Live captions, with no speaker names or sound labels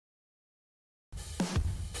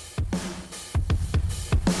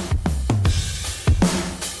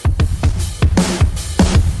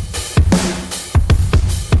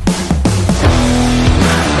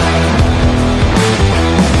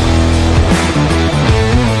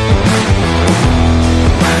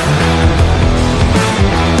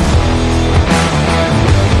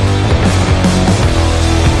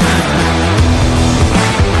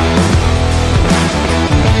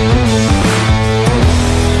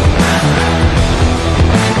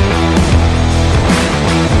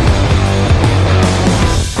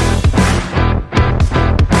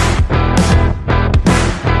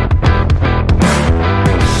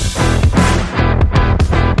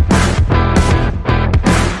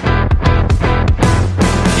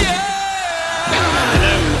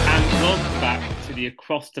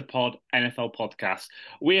Roster Pod NFL podcast.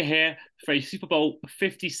 We're here for a Super Bowl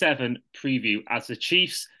 57 preview as the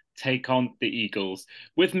Chiefs take on the Eagles.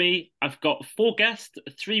 With me, I've got four guests,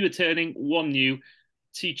 three returning, one new,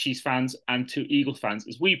 two Chiefs fans and two Eagles fans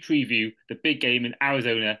as we preview the big game in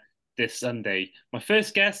Arizona this Sunday. My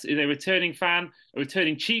first guest is a returning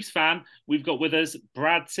Chiefs fan. We've got with us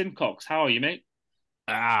Brad Symcox. How are you, mate?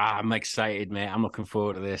 I'm excited, mate. I'm looking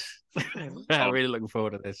forward to this. I'm really looking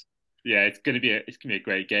forward to this. Yeah, it's gonna be a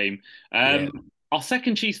great game. Yeah. Our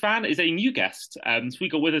second Chiefs fan is a new guest. So we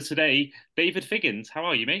got with us today, David Figgins. How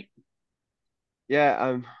are you, mate?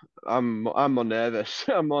 Yeah, I'm more nervous.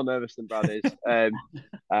 I'm more nervous than Brad is.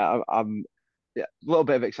 I'm yeah, a little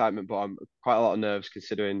bit of excitement, but I'm quite a lot of nerves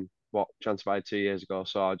considering what transpired 2 years ago.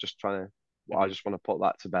 So I just want to put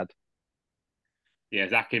that to bed. Yeah,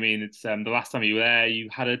 exactly. I mean, it's the last time you were there, you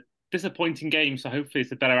had a disappointing game. So hopefully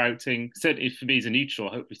it's a better outing. Certainly for me as a neutral,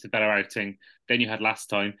 hopefully it's a better outing than you had last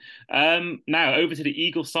time. Now over to the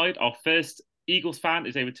Eagles side. Our first Eagles fan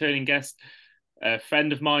is a returning guest, a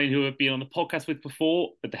friend of mine who I've been on the podcast with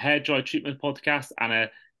before, at the Hair Dry Treatment podcast, and a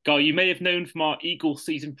guy you may have known from our Eagles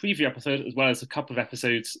season preview episode, as well as a couple of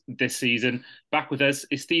episodes this season. Back with us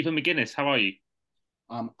is Stephen McGuiness. How are you?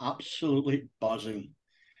 I'm absolutely buzzing.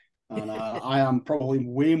 And I am probably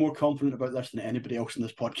way more confident about this than anybody else in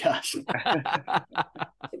this podcast.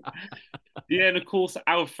 Yeah, and of course,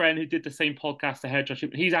 our friend who did the same podcast, the Hair Dry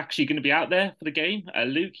Treatment, he's actually going to be out there for the game.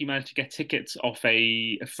 Luke, he managed to get tickets off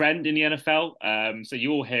a friend in the NFL. So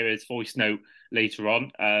you'll hear his voice note later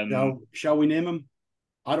on. Shall we name him?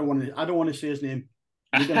 I don't want to say his name.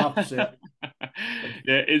 You're gonna have to say it.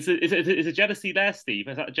 Yeah, is a jealousy there, Steve?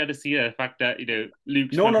 Is that a jealousy there? The fact that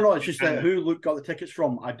Luke's no. It's just that who Luke got the tickets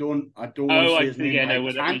from. I don't want to say his name. Yeah,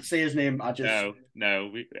 I can't say his name. I just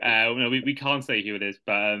we can't say who it is,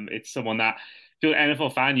 but it's someone that if you're an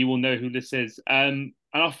NFL fan, you will know who this is. And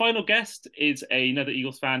our final guest is another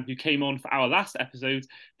Eagles fan who came on for our last episode,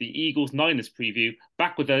 the Eagles Niners preview.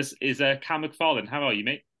 Back with us is Cam MacFarlane. How are you,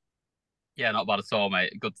 mate? Yeah, not bad at all,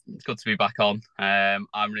 mate. It's good to be back on.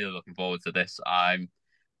 I'm really looking forward to this. I'm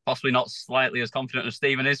possibly not slightly as confident as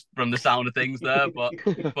Stephen is from the sound of things there, but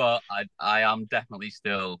I am definitely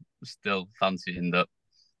still fancying that.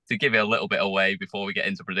 To give it a little bit away before we get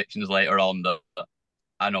into predictions later on, that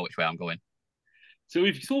I know which way I'm going. So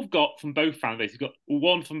we've sort of got from both fan bases, we've got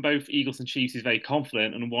one from both Eagles and Chiefs who's very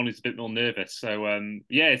confident and one who's a bit more nervous. So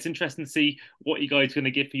yeah, it's interesting to see what you guys are going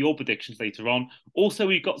to give for your predictions later on. Also,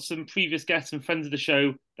 we've got some previous guests and friends of the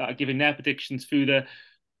show that are giving their predictions through the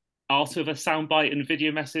also of a soundbite and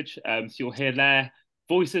video message. So you'll hear their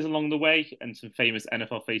voices along the way and some famous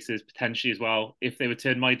NFL faces potentially as well if they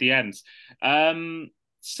return my DMs.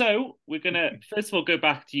 So we're going to, first of all, go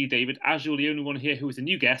back to you, David. As you're the only one here who is a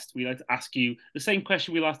new guest, we like to ask you the same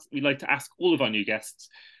question we like to ask all of our new guests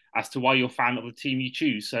as to why you're a fan of the team you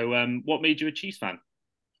choose. So what made you a Chiefs fan?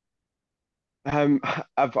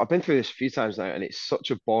 I've been through this a few times now, and it's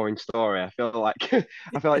such a boring story. I feel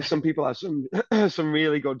like some people have some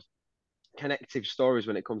really good connective stories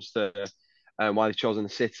when it comes to why they've chosen the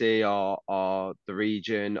city or the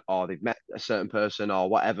region or they've met a certain person or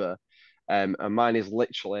whatever. And mine is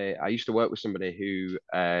literally, I used to work with somebody who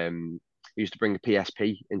used to bring a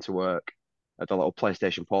PSP into work at the little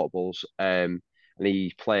PlayStation portables. And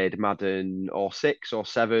he played Madden or 6 or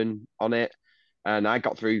 7 on it. And I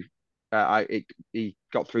got through, he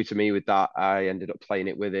got through to me with that. I ended up playing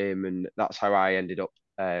it with him. And that's how I ended up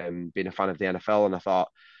being a fan of the NFL. And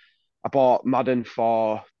I bought Madden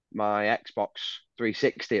for my Xbox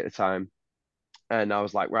 360 at the time. And I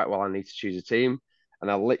was like, right, well, I need to choose a team. And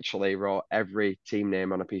I literally wrote every team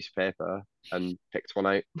name on a piece of paper and picked one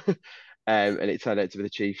out. And it turned out to be the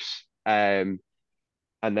Chiefs. And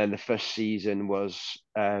then the first season was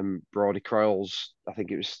Brodie Croyle's, I think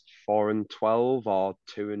it was 4-12 or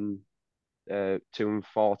 2-14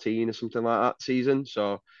 or something like that season.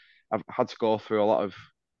 So I've had to go through a lot of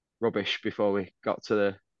rubbish before we got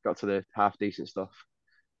to the half decent stuff.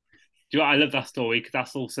 Do you know, I love that story because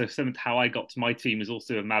that's also similar to how I got to my team is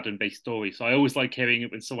also a Madden-based story. So I always like hearing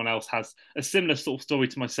it when someone else has a similar sort of story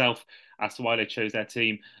to myself as to why they chose their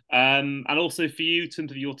team. And also for you, in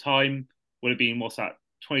terms of your time, would have been what's that,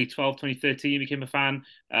 2012, 2013, you became a fan.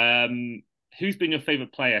 Who's been your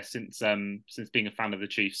favourite player since being a fan of the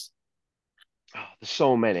Chiefs? Oh, there's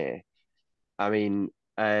so many. I mean,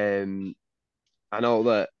 I know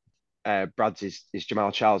that Brad's is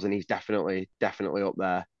Jamal Charles, and he's definitely up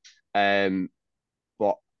there.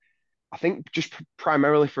 But I think just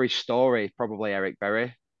primarily for his story, probably Eric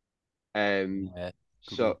Berry. Yeah,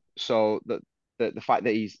 so the fact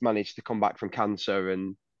that he's managed to come back from cancer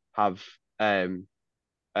and have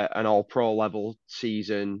an all pro level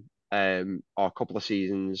season, or a couple of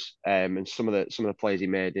seasons, and some of the plays he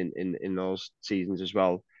made in those seasons as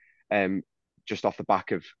well, just off the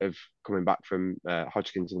back of coming back from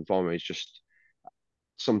Hodgkin's lymphoma, is just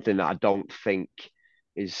something that I don't think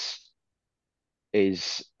is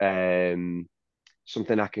is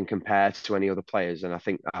something I can compare to any other players, and I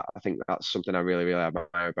think that's something I really really admire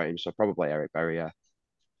about him. So probably Eric Berry, yeah.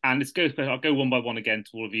 And I'll go one by one again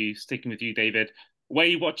to all of you, sticking with you, David. Where are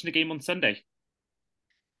you watching the game on Sunday?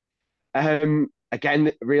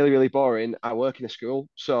 Again, really, really boring. I work in a school,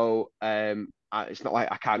 so it's not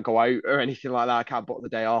like I can't go out or anything like that. I can't book the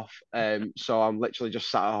day off. So I'm literally just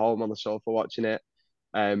sat at home on the sofa watching it.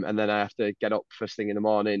 And then I have to get up first thing in the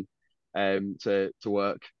morning, to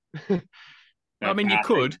work. I mean, you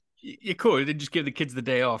could, and just give the kids the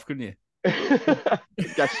day off, couldn't you?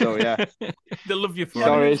 Guess so, yeah. They'll love you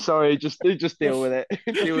for it. Sorry, just deal with it.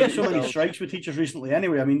 There's been so many strikes with teachers recently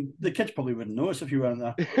anyway. I mean, the kids probably wouldn't notice if you weren't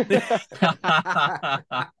there.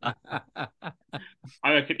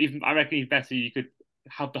 I reckon even better, you could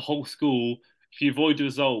have the whole school, if you avoid the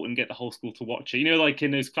result, and get the whole school to watch it. You know, like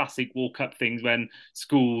in those classic World Cup things when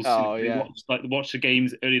schools watch the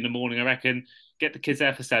games early in the morning. I reckon get the kids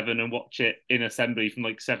there for 7 and watch it in assembly from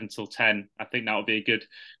like 7 till 10. I think that would be a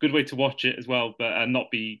good way to watch it as well, but not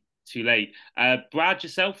be too late. Brad,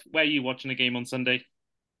 yourself, where are you watching the game on Sunday?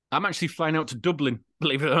 I'm actually flying out to Dublin,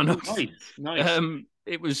 believe it or not. Nice.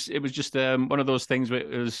 It was just one of those things where it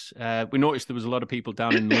was. We noticed there was a lot of people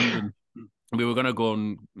down in London. We were going to go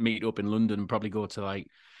and meet up in London and probably go to like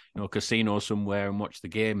a casino somewhere and watch the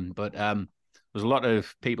game. But there's a lot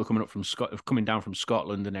of people coming down from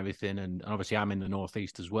Scotland and everything, and obviously I'm in the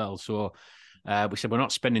northeast as well. So we said we're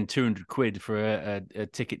not spending 200 quid for a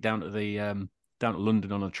ticket down to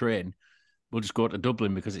London on a train. We'll just go to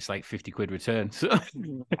Dublin because it's like 50 quid return. So,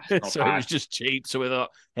 it was just cheap. So we thought,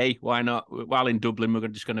 hey, why not? While in Dublin, we're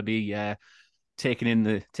just going to be taking in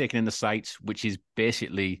the sites, which is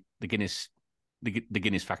basically the Guinness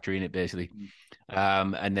factory in it, basically.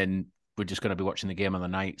 And then we're just going to be watching the game on the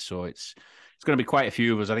night. So it's going to be quite a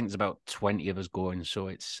few of us. I think there's about 20 of us going. So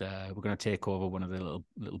it's we're going to take over one of the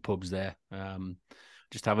little pubs there.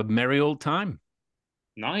 Just have a merry old time.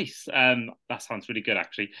 Nice. That sounds really good,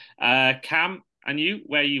 actually. Cam, and you,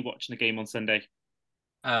 where are you watching the game on Sunday?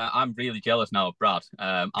 I'm really jealous now of Brad.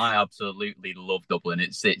 I absolutely love Dublin.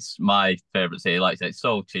 It's my favourite city. Like I said, it's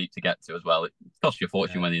so cheap to get to as well. It costs you a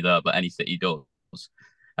fortune when you're there, but any city does.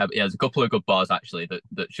 There's a couple of good bars actually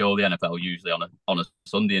that show the NFL usually on a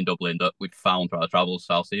Sunday in Dublin that we've found through our travels.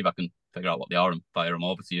 So I'll see if I can figure out what they are and fire them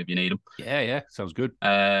over to you if you need them. Yeah, sounds good.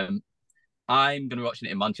 I'm going to be watching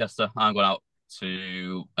it in Manchester. I'm going out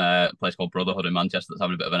to a place called Brotherhood in Manchester that's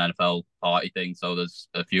having a bit of an NFL party thing. So there's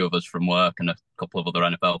a few of us from work and a couple of other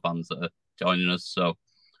NFL fans that are joining us. So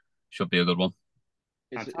should be a good one.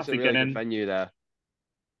 It's a really good venue there.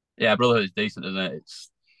 Yeah, Brotherhood is decent, isn't it? It's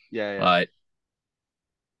like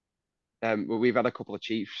we've had a couple of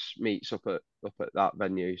Chiefs meets up at that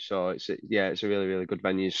venue. So it's a really really good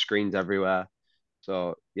venue. Screens everywhere.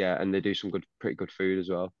 So yeah, and they do some pretty good food as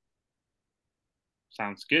well.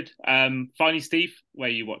 Sounds good. Finally, Steve, where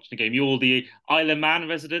are you watching the game? You're the Isle of Man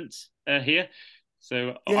resident here.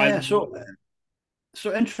 So yeah,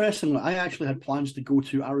 so interestingly, I actually had plans to go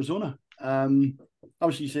to Arizona.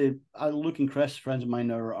 Obviously, you say Luke and Chris, friends of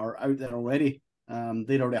mine, are out there already.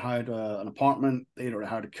 They'd already hired an apartment. They'd already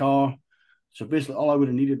hired a car. So basically, all I would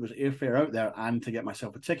have needed was airfare out there and to get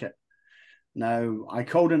myself a ticket. Now, I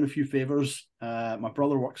called in a few favors. My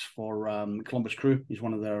brother works for Columbus Crew. He's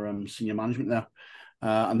one of their senior management there.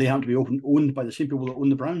 And they happen to be owned by the same people that own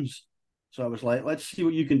the Browns. So I was like, let's see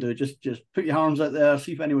what you can do. Just put your arms out there,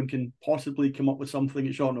 see if anyone can possibly come up with something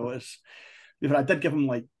at short notice. I did give them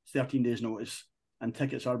like 13 days notice, and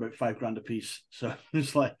tickets are about $5,000 a piece. So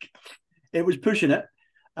it's like, it was pushing it.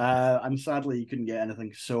 And sadly, you couldn't get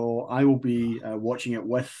anything. So I will be watching it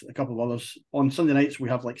with a couple of others. On Sunday nights, we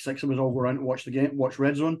have like 6 of us all go around to watch the game, watch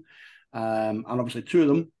Red Zone. And obviously 2 of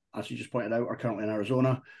them, as you just pointed out, are currently in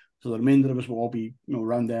Arizona. So the remainder of us will all be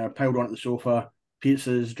around there, piled on at the sofa,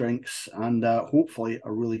 pizzas, drinks, and hopefully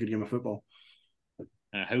a really good game of football.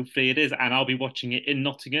 Hopefully it is. And I'll be watching it in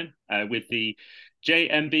Nottingham with the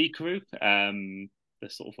JMB crew. The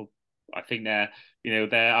sort of, I think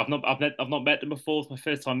I've not met them before. It's my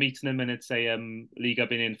first time meeting them, and it's a league I've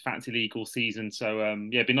been in, fantasy league all season. So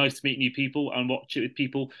it'd be nice to meet new people and watch it with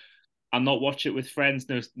people, and not watch it with friends.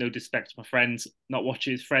 No disrespect to my friends, not watch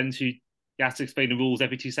it with friends who you have to explain the rules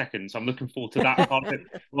every 2 seconds. So I'm looking forward to that part of it.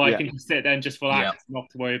 Where I can just sit there and just relax, not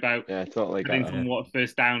to worry about totally from what a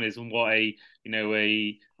first down is and what a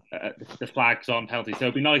the flags on penalties. So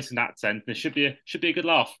it'll be nice in that sense. There should be a good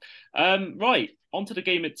laugh. Right, onto the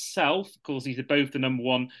game itself. Of course, these are both the number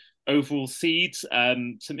one overall seeds.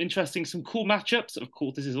 Some cool matchups. Of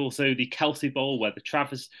course, this is also the Kelce Bowl where the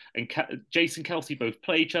Travis and Jason Kelce both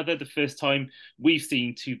play each other. The first time we've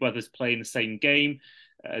seen two brothers play in the same game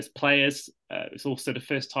as players. It's also the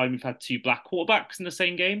first time we've had two black quarterbacks in the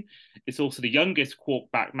same game. It's also the youngest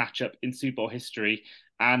quarterback matchup in Super Bowl history.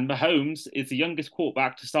 And Mahomes is the youngest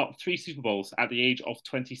quarterback to start 3 Super Bowls at the age of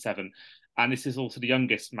 27. And this is also the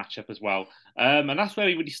youngest matchup as well. And that's where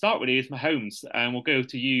we really start, really, is Mahomes. And we'll go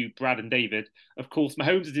to you, Brad and David. Of course,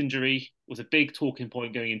 Mahomes' injury was a big talking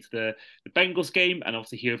point going into the Bengals game. And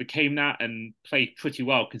obviously, he overcame that and played pretty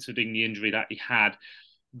well considering the injury that he had.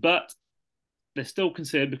 But they're still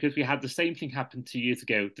concerned because we had the same thing happen 2 years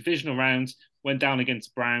ago. Divisional rounds, went down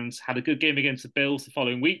against Browns, had a good game against the Bills the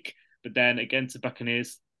following week, but then against the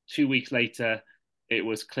Buccaneers, 2 weeks later, it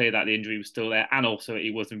was clear that the injury was still there, and also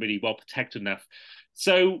he wasn't really well protected enough.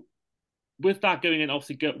 So with that going in,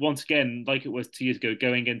 obviously, once again, like it was 2 years ago,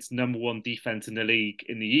 going against number one defense in the league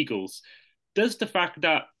in the Eagles, does the fact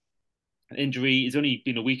that an injury has only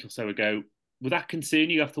been a week or so ago, would that concern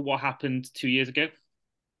you after what happened 2 years ago?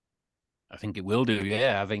 I think it will do.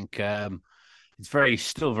 Yeah, I think it's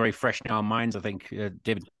still very fresh in our minds. I think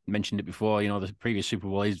David mentioned it before. The previous Super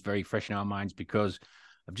Bowl is very fresh in our minds because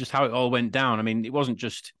of just how it all went down. I mean, it wasn't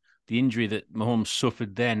just the injury that Mahomes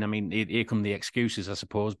suffered then. I mean, here come the excuses, I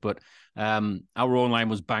suppose. But our O-line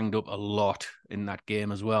was banged up a lot in that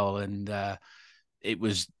game as well, and it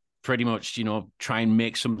was pretty much try and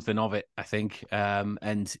make something of it. I think,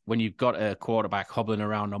 and when you've got a quarterback hobbling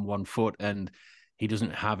around on one foot and he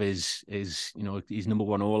doesn't have his number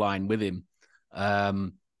one O-line with him.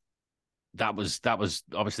 That was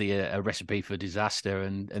obviously a recipe for disaster,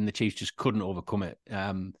 and the Chiefs just couldn't overcome it.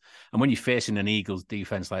 And when you're facing an Eagles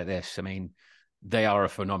defense like this, I mean, they are a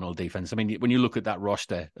phenomenal defense. I mean, when you look at that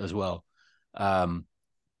roster as well,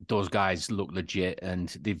 those guys look legit,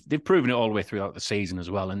 and they've proven it all the way throughout the season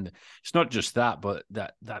as well. And it's not just that, but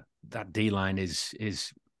that D line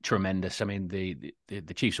is tremendous. I mean,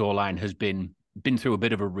 the Chiefs O-line has been through a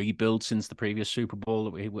bit of a rebuild since the previous Super Bowl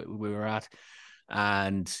that we were at,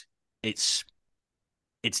 and it's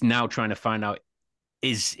now trying to find out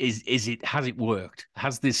has it worked?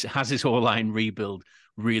 Has this O-line rebuild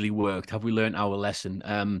really worked? Have we learned our lesson?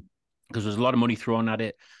 Because there's a lot of money thrown at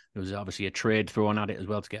it. There was obviously a trade thrown at it as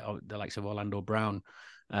well to get the likes of Orlando Brown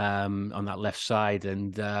on that left side,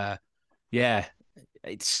 and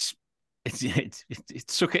it's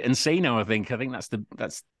suck it and see now. I think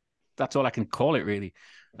that's all I can call it, really.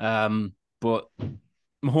 But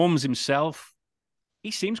Mahomes himself, he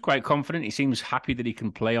seems quite confident. He seems happy that he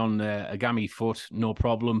can play on a gammy foot, no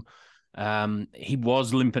problem. He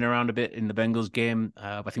was limping around a bit in the Bengals game.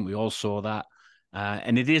 I think we all saw that.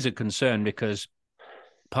 And it is a concern because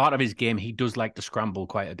part of his game, he does like to scramble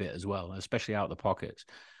quite a bit as well, especially out of the pockets.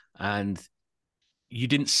 And you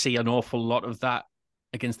didn't see an awful lot of that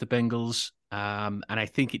against the Bengals. And I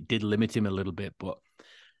think it did limit him a little bit, but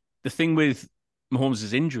the thing with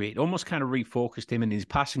Mahomes' injury, it almost kind of refocused him in his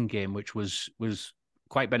passing game, which was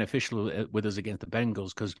quite beneficial with us against the Bengals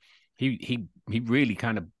because he really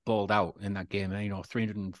kind of balled out in that game.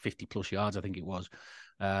 350 plus yards, I think it was,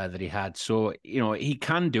 that he had. So, he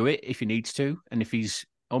can do it if he needs to. And if he's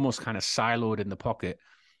almost kind of siloed in the pocket,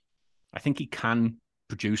 I think he can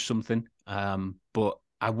produce something. But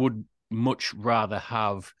I would much rather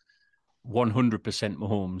have 100%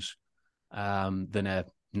 Mahomes than a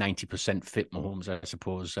 90% fit Mahomes, I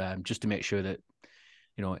suppose, just to make sure that,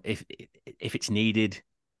 if it's needed,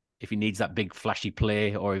 if he needs that big flashy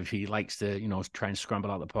play, or if he likes to, try and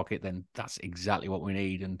scramble out the pocket, then that's exactly what we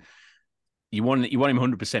need. And you want him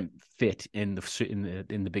 100% fit in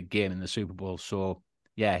the big game in the Super Bowl. So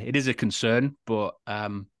yeah, it is a concern, but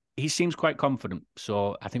he seems quite confident.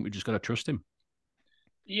 So I think we just got to trust him.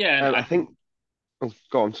 Yeah, I think. Oh,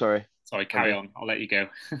 go on. Sorry. Sorry, carry on. I'll let you go.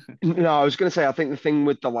 No, I was going to say, I think the thing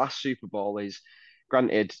with the last Super Bowl is,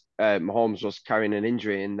 granted, Mahomes was carrying an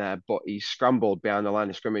injury in there, but he scrambled behind the line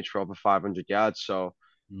of scrimmage for over 500 yards. So,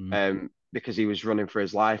 because he was running for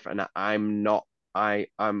his life, and I'm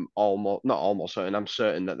almost not almost certain. I'm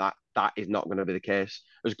certain that is not going to be the case.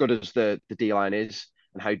 As good as the D line is,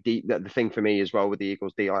 and how deep that the thing for me as well with the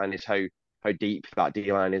Eagles D line is how deep that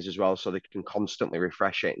D line is as well, so they can constantly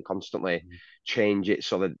refresh it and constantly change it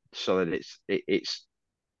so that it's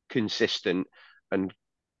consistent and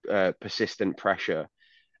persistent pressure.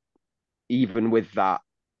 Even with that,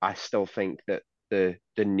 I still think that the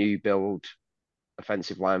new build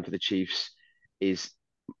offensive line for the Chiefs is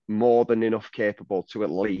more than enough capable to at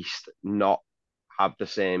least not have the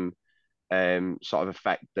same sort of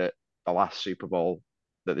effect that the last Super Bowl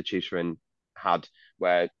that the Chiefs were in had,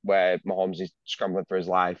 where Mahomes is scrambling for his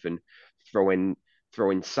life and throwing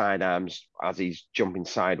sidearms as he's jumping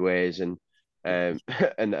sideways and and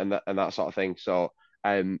that sort of thing. So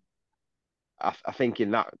I think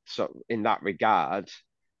in that regard,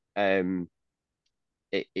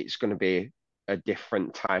 it's going to be a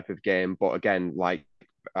different type of game. But again, like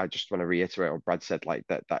I just want to reiterate what Brad said, like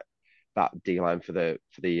that D line for the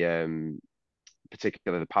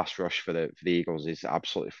particularly the pass rush for the Eagles is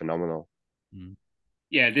absolutely phenomenal. Mm.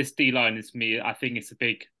 Yeah, this D line is me. I think it's the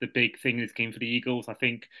big thing in this game for the Eagles. I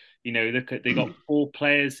think, look at they got 4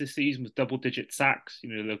 players this season with double-digit sacks.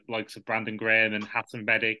 The likes of Brandon Graham and Hassan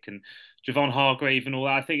Reddick and Javon Hargrave and all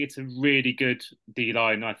that. I think it's a really good D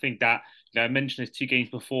line. I think that I mentioned this 2 games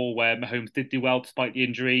before where Mahomes did do well despite the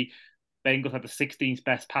injury. Bengals had the 16th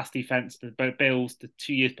best pass defense. The Bills, the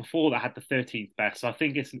 2 years before that, had the 13th best. So I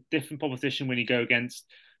think it's a different proposition when you go against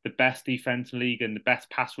the best defense in the league and the best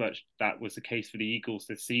pass rush. That was the case for the Eagles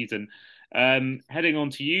this season. Heading on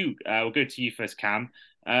to you, we'll go to you first, Cam.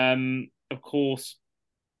 Of course,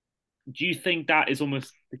 do you think that is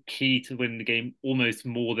almost the key to winning the game, almost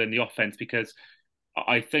more than the offense? Because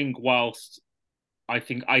I think I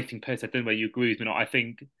think personally, I don't know whether you agree with me or not. I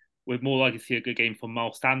think we're more likely to see a good game from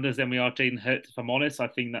Miles Sanders than we are Jalen Hurts, if I'm honest. I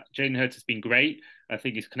think that Jalen Hurts has been great. I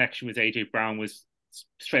think his connection with AJ Brown was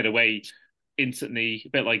straight away, instantly, a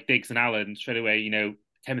bit like Diggs and Allen, straight away,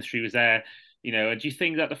 chemistry was there. And do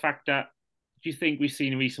you think we've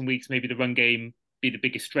seen in recent weeks maybe the run game be the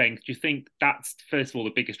biggest strength? Do you think that's, first of all,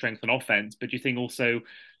 the biggest strength on offense, but do you think also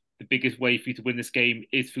the biggest way for you to win this game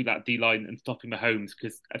is through that D-line and stopping Mahomes?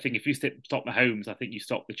 Because I think if you stop Mahomes, I think you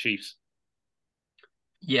stop the Chiefs.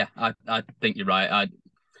 Yeah, I think you're right.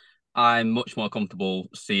 I'm much more comfortable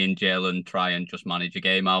seeing Jalen try and just manage a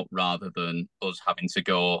game out rather than us having to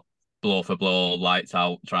go blow for blow, lights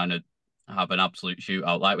out, trying to have an absolute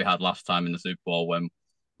shootout like we had last time in the Super Bowl when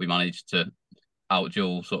we managed to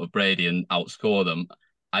outduel sort of Brady and outscore them.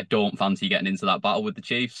 I don't fancy getting into that battle with the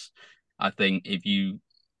Chiefs. I think if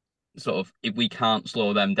we can't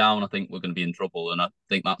slow them down, I think we're going to be in trouble. And I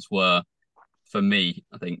think that's where, for me,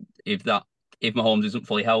 I think if Mahomes isn't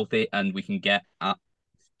fully healthy and we can get at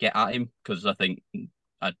him, because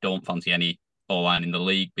I don't fancy any O-line in the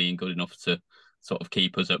league being good enough to sort of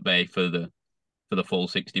keep us at bay for the full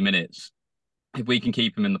 60 minutes. If we can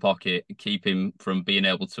keep him in the pocket, keep him from being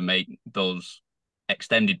able to make those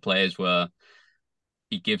extended plays where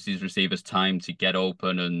he gives his receivers time to get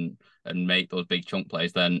open and make those big chunk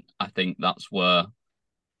plays, then I think that's where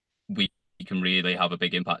we can really have a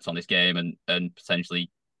big impact on this game and potentially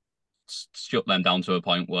shut them down to a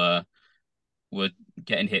point where we're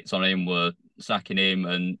getting hits on him, we're sacking him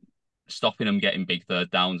and stopping him getting big third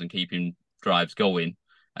downs and keeping drives going.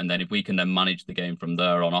 And then if we can then manage the game from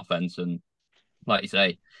there on offense and, like you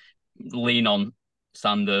say, lean on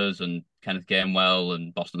Sanders and Kenneth Gainwell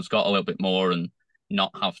and Boston Scott a little bit more and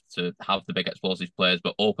not have to have the big explosive plays,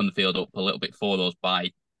 but open the field up a little bit for those by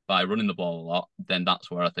running the ball a lot, then that's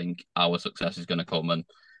where I think our success is going to come. And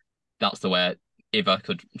that's the way, if I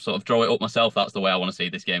could sort of draw it up myself, that's the way I want to see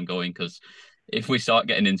this game going. Because if we start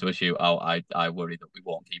getting into a shootout, I worry that we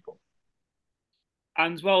won't keep up.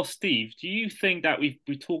 And well, Steve, do you think that we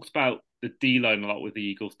talked about the D-line a lot with the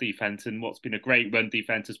Eagles defense and what's been a great run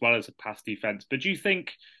defense as well as a pass defense, but do you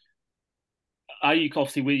think, are you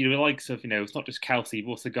obviously with the likes of, it's not just Kelce, you've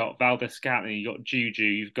also got Valdez-Scantling, you've got Juju,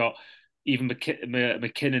 you've got even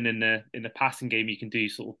McKinnon in the passing game, you can do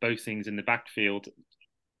sort of both things in the backfield.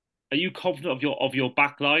 Are you confident of your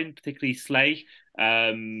back line, particularly Slay?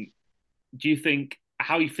 Do you think,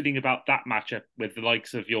 how are you feeling about that matchup with the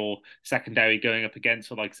likes of your secondary going up against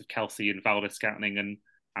the likes of Kelce and Valdez-Scantling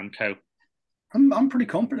and co? I'm pretty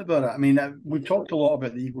confident about it. I mean, we've talked a lot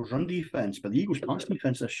about the Eagles' run defense, but the Eagles' pass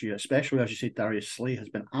defense this year, especially as you say, Darius Slay, has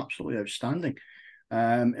been absolutely outstanding.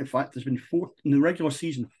 In fact, there's been in the regular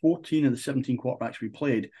season, 14 of the 17 quarterbacks we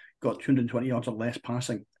played got 220 yards or less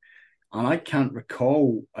passing. And I can't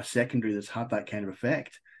recall a secondary that's had that kind of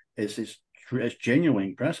effect. It's genuinely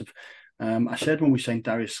impressive. I said when we signed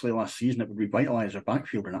Darius Slay last season, it would revitalise our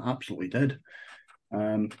backfield, and it absolutely did.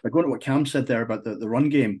 But going to what Cam said there about the run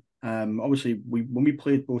game, obviously when we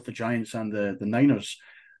played both the Giants and the Niners,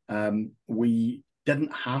 we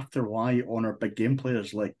didn't have to rely on our big game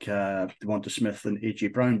players like Devonta Smith and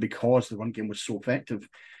AJ Brown because the run game was so effective.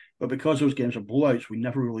 But because those games are blowouts, we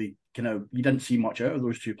never really you didn't see much out of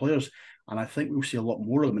those two players. And I think we'll see a lot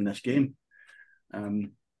more of them in this game.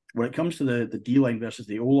 When it comes to the D-line versus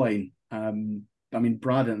the O-line, I mean,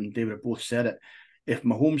 Brad and David have both said it. If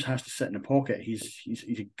Mahomes has to sit in the pocket, he's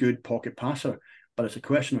a good pocket passer. but it's a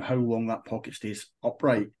question of how long that pocket stays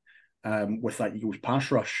upright with that Eagles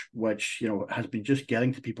pass rush, which has been just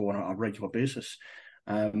getting to people on a regular basis.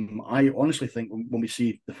 I honestly think when we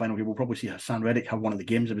see the final game, we'll probably see Hassan Reddick have one of the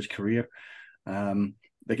games of his career,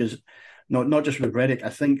 because not just with Reddick. I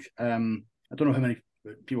think I don't know how many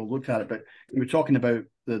people looked at it, but we were talking about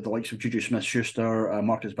the likes of Juju Smith-Schuster,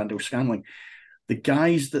 Marcus Vandal-Scanling. The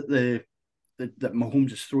guys that that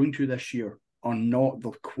Mahomes is throwing to this year are not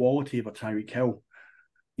the quality of a Tyreek Hill.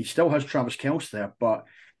 He still has Travis Kelce there, but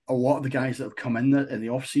a lot of the guys that have come in the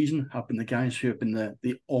off season have been the guys who have been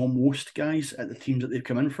the almost guys at the teams that they've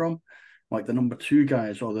come in from, like the number 2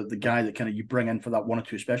 guys, or the guy that kind of you bring in for that 1 or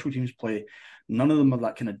 2 special teams play. None of them are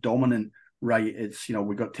that kind of dominant. Right, it's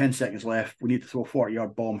we've got 10 seconds left. We need to throw a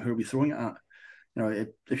 40-yard bomb. Who are we throwing it at?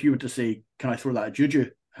 If you were to say, "Can I throw that at Juju?"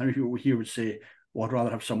 How many people here would say, "Well, I'd rather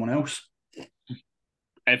have someone else"?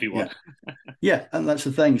 Everyone. Yeah, and that's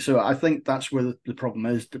the thing. So I think that's where the problem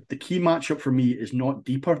is. The key matchup for me is not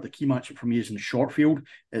deeper. The key matchup for me is in short field.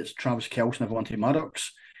 It's Travis Kelce and Avonte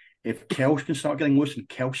Maddox. If Kelce can start getting loose and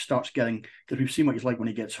Kelce starts getting, because we've seen what he's like when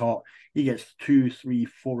he gets hot, he gets 2, 3,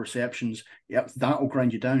 4 receptions. Yep, that'll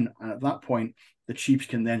grind you down. And at that point, the Chiefs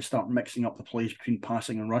can then start mixing up the plays between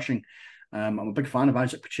passing and rushing. I'm a big fan of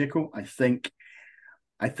Isaac Pacheco. I think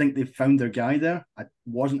they've found their guy there. I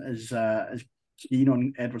wasn't as keen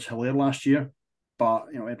on Edwards-Helaire last year, but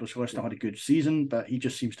Edwards-Helaire still had a good season, but he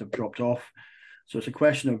just seems to have dropped off. So it's a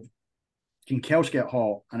question of, can Kelce get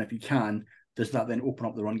hot? And if he can, does that then open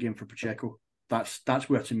up the run game for Pacheco? That's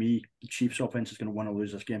where, to me, the Chiefs' offense is going to win or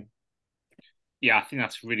lose this game. Yeah, I think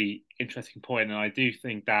that's a really interesting point, and I do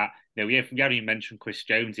think that we haven't even mentioned Chris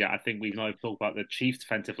Jones yet. I think we've not talked about the Chiefs'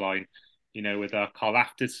 defensive line, with Carl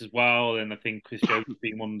Aftis as well, and I think Chris Jones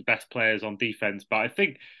being one of the best players on defense. But I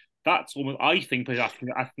think that's almost. I think that's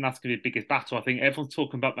going to be the biggest battle. I think everyone's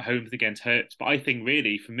talking about Mahomes against Hurts, but I think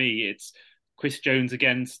really for me it's Chris Jones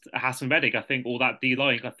against Hassan Reddick. I think all that D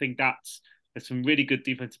line. I think there's some really good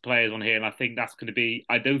defensive players on here, and I think that's going to be.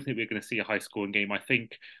 I don't think we're going to see a high-scoring game. I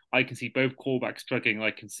think I can see both quarterbacks struggling.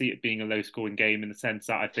 I can see it being a low-scoring game in the sense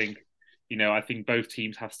that I think both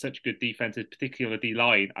teams have such good defenses, particularly on the D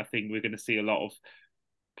line. I think we're going to see a lot of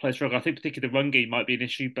players struggle. I think particularly the run game might be an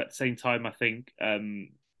issue, but at the same time, I think the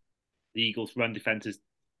Eagles' run defense is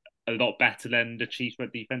a lot better than the Chiefs' run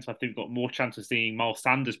defense. I think we've got more chance of seeing Miles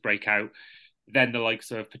Sanders break out than the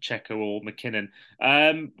likes of Pacheco or McKinnon.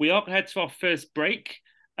 We are going to head to our first break.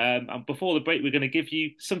 And before the break, we're going to give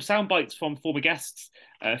you some sound bites from former guests.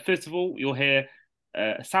 First of all, you'll hear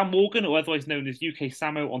Sam Morgan, or otherwise known as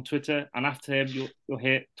UKSammo on Twitter. And after him, you'll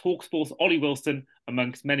hear TalkSport's Ollie Wilson,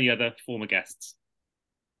 amongst many other former guests.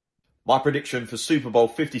 My prediction for Super Bowl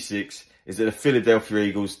 56 is that the Philadelphia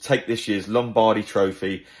Eagles take this year's Lombardi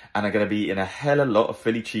Trophy and are going to be in a hell of a lot of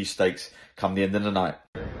Philly cheesesteaks come the end of the night.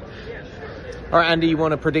 All right, Andy, you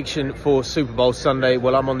want a prediction for Super Bowl Sunday?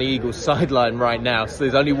 Well, I'm on the Eagles sideline right now, so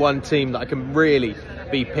there's only one team that I can really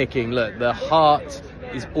be picking. Look, the heart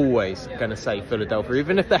is always going to say Philadelphia.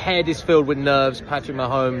 Even if the head is filled with nerves, Patrick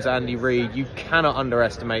Mahomes, Andy Reid, you cannot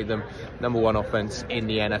underestimate them. Number 1 offense in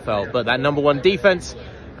the NFL. But that number 1 defense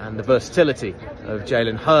and the versatility of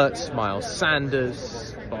Jalen Hurts, Miles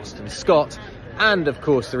Sanders, Boston Scott, and, of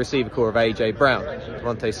course, the receiver core of A.J. Brown,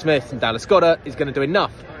 Devontae Smith and Dallas Goedert is going to do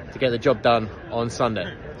enough to get the job done on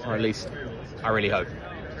Sunday. Or at least, I really hope.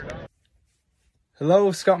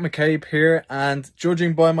 Hello, Scott McCabe here, and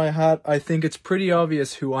judging by my hat, I think it's pretty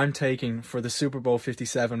obvious who I'm taking for the Super Bowl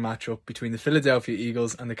 57 matchup between the Philadelphia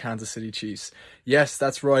Eagles and the Kansas City Chiefs. Yes,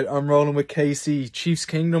 that's right, I'm rolling with KC. Chiefs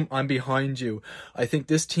Kingdom, I'm behind you. I think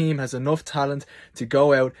this team has enough talent to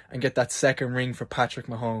go out and get that second ring for Patrick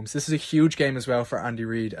Mahomes. This is a huge game as well for Andy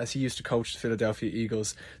Reid, as he used to coach the Philadelphia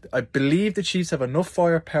Eagles. I believe the Chiefs have enough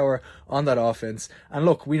firepower on that offense, and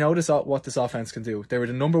look, we know what this offense can do. They were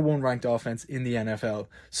the number 1 ranked offense in the NFL.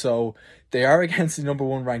 So they are against the number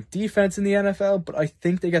 1 ranked defense in the NFL, but I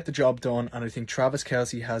think they get the job done, and I think Travis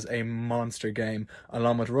Kelce has a monster game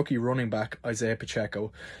along with rookie running back Isaiah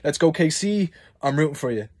Pacheco. Let's go KC, I'm rooting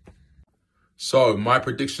for you. So my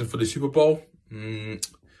prediction for the Super Bowl,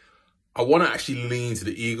 I want to actually lean to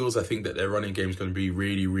the Eagles. I think that their running game is going to be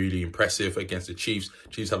really, really impressive against the Chiefs.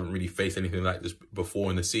 Chiefs haven't really faced anything like this before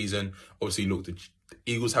in the season. Obviously, look, the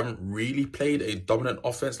Eagles haven't really played a dominant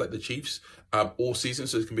offense like the Chiefs all season,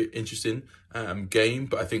 so it's going to be an interesting game.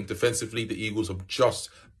 But I think defensively, the Eagles are just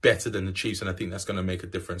better than the Chiefs, and I think that's going to make a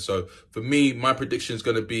difference. So for me, my prediction is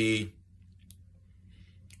going to be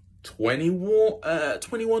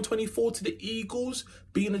 21-24 to the Eagles,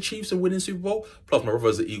 beating the Chiefs and winning Super Bowl. Plus, my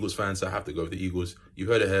brother's an Eagles fan, so I have to go with the Eagles. You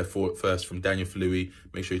heard it here first from Daniel Falui.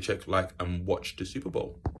 Make sure you check, like, and watch the Super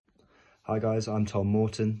Bowl. Hi guys, I'm Tom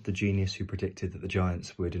Morton, the genius who predicted that the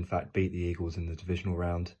Giants would in fact beat the Eagles in the divisional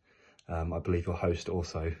round. I believe your host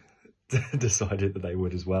also decided that they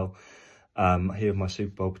would as well. Here with my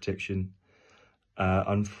Super Bowl prediction.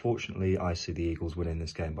 Unfortunately, I see the Eagles winning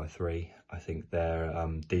this game by 3. I think their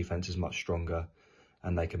defense is much stronger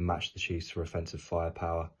and they can match the Chiefs for offensive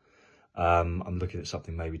firepower. I'm looking at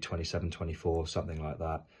something maybe 27-24, something like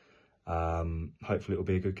that. Hopefully it'll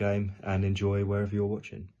be a good game, and enjoy wherever you're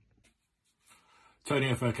watching.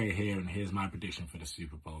 Tony FOK here, and here's my prediction for the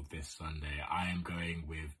Super Bowl this Sunday. I am going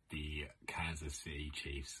with the Kansas City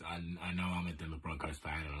Chiefs. I know I'm a Denver Broncos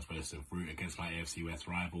fan and I'm supposed to root against my AFC West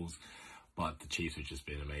rivals, but the Chiefs have just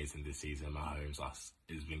been amazing this season. Mahomes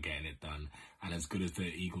has been getting it done. And as good as the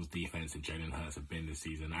Eagles defense and Jalen Hurts have been this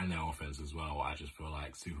season, and their offense as well, I just feel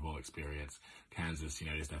like Super Bowl experience. Kansas,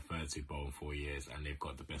 it's their third Super Bowl in 4 years, and they've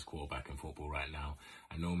got the best quarterback in football right now.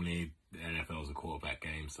 And normally the NFL is a quarterback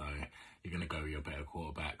game, so you're going to go with your better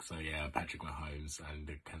quarterback. So yeah, Patrick Mahomes and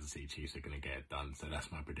the Kansas City Chiefs are going to get it done. So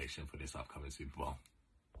that's my prediction for this upcoming Super Bowl.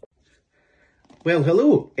 Well,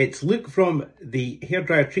 hello, it's Luke from the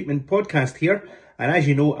Hairdryer Treatment Podcast here, and as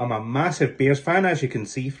you know, I'm a massive Bears fan, as you can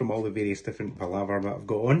see from all the various different palaver that I've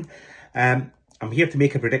got on. I'm here to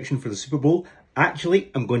make a prediction for the Super Bowl.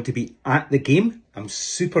 Actually, I'm going to be at the game. I'm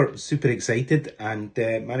super excited and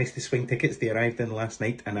managed to swing tickets. They arrived in last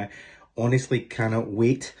night, and I honestly cannot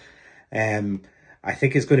wait. I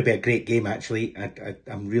think it's going to be a great game, actually.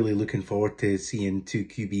 I'm really looking forward to seeing two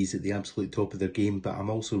QBs at the absolute top of their game, but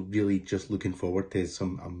I'm also really just looking forward to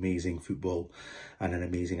some amazing football and an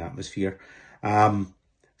amazing atmosphere.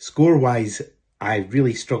 Score-wise, I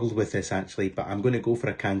really struggled with this, actually, but I'm going to go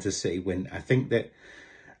for a Kansas City win. I think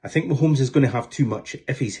Mahomes is going to have too much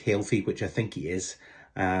if he's healthy, which I think he is.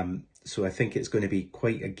 So I think it's going to be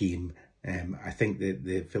quite a game. I think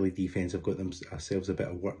the Philly defence have got themselves a bit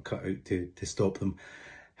of work cut out to stop them.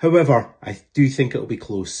 However, I do think it'll be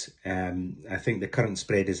close. I think the current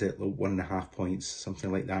spread is at 1.5 points,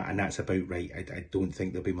 something like that, and that's about right. I don't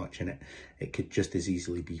think there'll be much in it. It could just as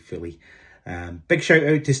easily be Philly. Big shout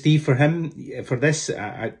out to Steve for this.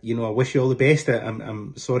 I wish you all the best.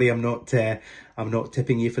 I'm sorry I'm not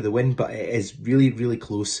tipping you for the win, but it is really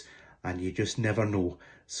close, and you just never know.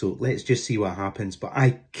 So let's just see what happens. But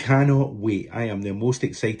I cannot wait. I am the most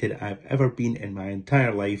excited I've ever been in my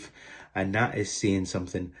entire life, and that is saying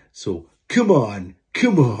something. So come on.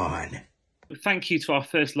 Thank you to our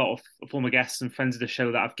first lot of former guests and friends of the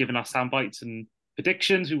show that have given us sound bites and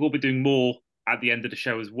predictions. We will be doing more at the end of the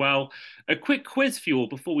show as well. A quick quiz for you all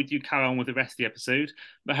before we do carry on with the rest of the episode.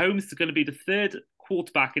 Mahomes is going to be the third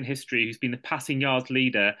quarterback in history who's been the passing yards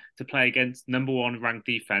leader to play against number 1 ranked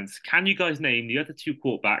defense. Can you guys name the other 2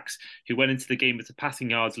 quarterbacks who went into the game as a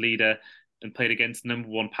passing yards leader and played against number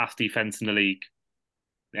 1 pass defense in the league?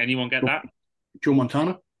 Anyone get that? Joe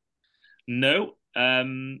Montana? No.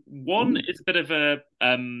 One is a bit of a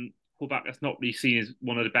quarterback that's not really seen as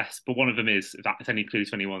one of the best, but one of them is, if that's any clue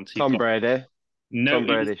to anyone. So Tom Brady. No, Tom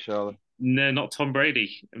Brady, surely. No, not Tom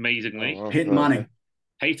Brady, amazingly. Oh, Peyton Manning.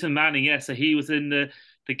 Peyton Manning, yeah. So he was in the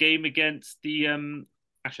game against the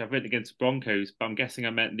actually I've written against the Broncos, but I'm guessing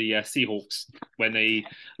I meant the Seahawks when they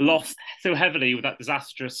lost so heavily with that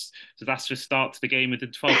disastrous start to the game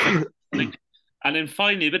within 12 seconds. And then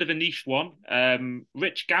finally, a bit of a niche one,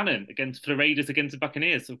 Rich Gannon for the Raiders against the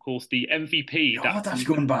Buccaneers, of course, the MVP. That's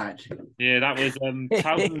going back. Yeah, that was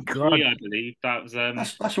 2003, I believe. That was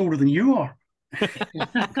that's older than you are.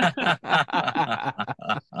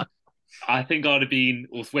 I think I'd have been,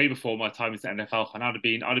 it was way before my time as an NFL fan. I'd have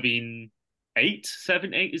been 8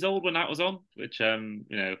 years old when that was on, which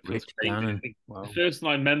feels crazy. Wow. The first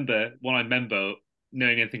one I remember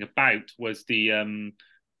knowing anything about was the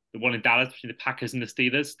one in Dallas between the Packers and the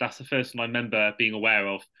Steelers. That's the first one I remember being aware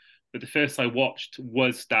of. But the first I watched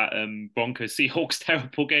was that Broncos Seahawks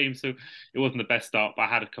terrible game, so it wasn't the best start. But I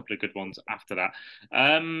had a couple of good ones after that.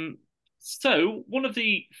 So one of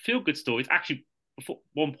the feel-good stories, actually,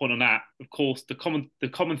 one point on that, of course, the common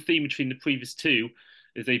theme between the previous 2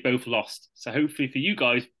 is they both lost. So hopefully for you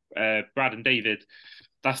guys, Brad and David,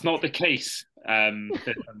 that's not the case. This time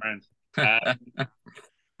around.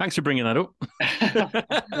 Thanks for bringing that up.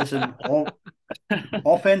 Listen,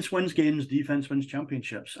 offense wins games, defense wins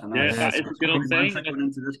championships. And that is a good old saying. Going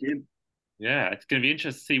into this game. Yeah, it's going to be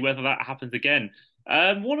interesting to see whether that happens again.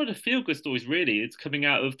 One of the feel-good stories, really, is coming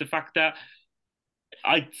out of the fact that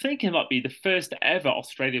I think it might be the first ever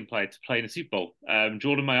Australian player to play in a Super Bowl.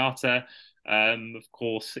 Jordan Mailata, of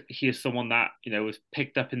course, he is someone that was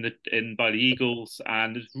picked up by the Eagles,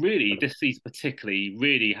 and really this season particularly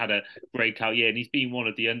really had a breakout year, and he's been one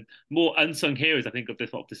of the more unsung heroes, I think, of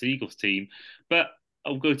this Eagles team. But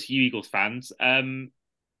I'll go to you, Eagles fans.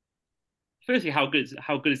 Firstly, how good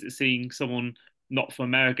is it seeing someone not from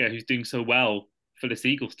America who's doing so well for this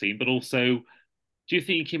Eagles team? But also, do you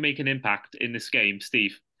think he can make an impact in this game,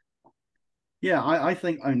 Steve? Yeah, I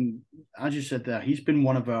think, as you said there, he's been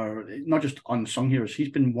one of our, not just unsung heroes, he's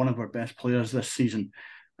been one of our best players this season.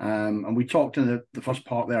 And we talked in the first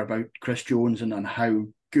part there about Chris Jones and how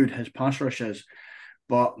good his pass rush is.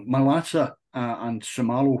 But Mailata and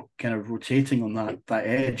Sumalo kind of rotating on that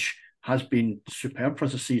edge has been superb for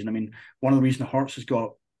us this season. I mean, one of the reasons Hurts has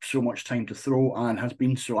got so much time to throw and has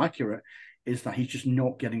been so accurate is that he's just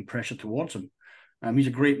not getting pressure towards him. He's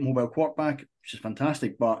a great mobile quarterback, which is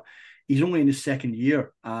fantastic, but he's only in his second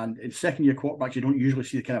year. And in second year quarterbacks, you don't usually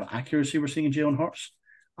see the kind of accuracy we're seeing in Jalen Hurts.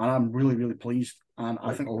 And I'm really, really pleased. And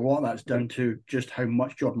I think a lot of that's down to just how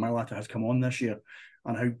much Jordan Mailata has come on this year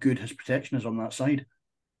and how good his protection is on that side.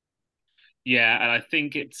 Yeah, and I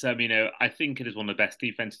think it's I think it is one of the best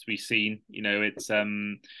defenses we've seen. It's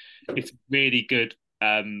really good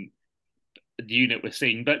unit we're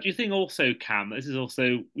seeing. But do you think also, Cam, this is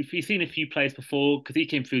also we've seen a few players before because he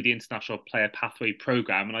came through the International Player Pathway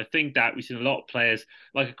program, and I think that we've seen a lot of players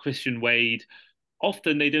like a Christian Wade.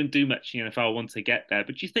 Often they don't do much in the NFL once they get there.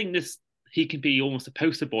 But do you think he can be almost a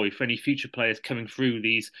poster boy for any future players coming through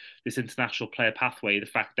this international player pathway? The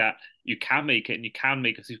fact that you can make it and you can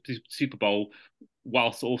make a Super Bowl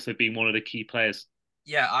whilst also being one of the key players.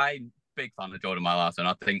 Yeah, I'm big fan of Jordan Mailata, and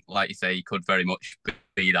I think, like you say, he could very much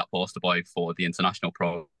be that poster boy for the international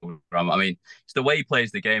program. I mean, it's the way he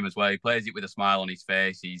plays the game as well. He plays it with a smile on his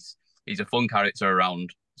face. He's a fun character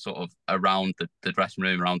around the dressing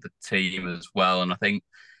room, around the team as well. And I think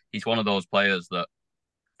he's one of those players that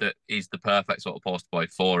is the perfect sort of poster boy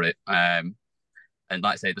for it. And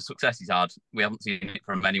like I say, the success he's had, we haven't seen it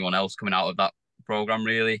from anyone else coming out of that program,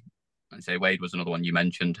 really. I'd say Wade was another one you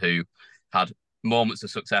mentioned who had moments of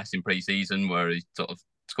success in pre-season where he sort of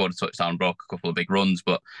scored a touchdown, broke a couple of big runs,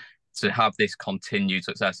 but to have this continued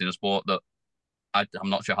success in a sport that I'm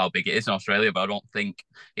not sure how big it is in Australia, but I don't think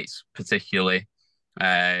it's particularly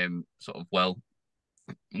sort of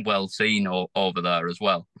well seen over there as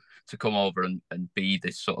well. To come over and be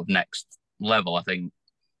this sort of next level, I think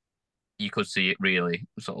you could see it really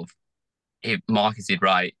sort of, if marketed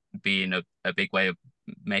right, being a big way of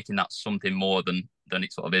making that something more than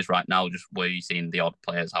it sort of is right now, just where you've seen the odd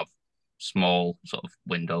players have small sort of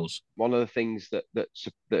windows. One of the things that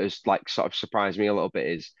has like sort of surprised me a little bit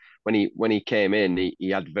is when he came in, he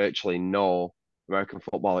had virtually no American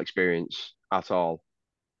football experience at all.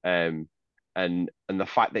 And the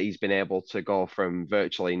fact that he's been able to go from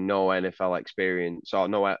virtually no NFL experience or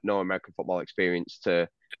no American football experience to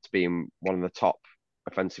being one of the top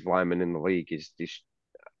offensive linemen in the league is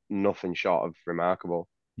nothing short of remarkable.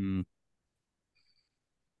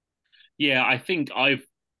 Yeah, I think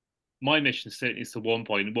my mission certainly is to one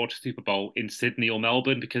point watch Super Bowl in Sydney or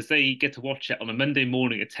Melbourne because they get to watch it on a Monday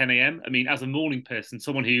morning at 10 a.m. I mean, as a morning person,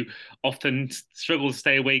 someone who often struggles to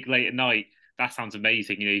stay awake late at night, that sounds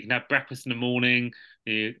amazing. You can have breakfast in the morning,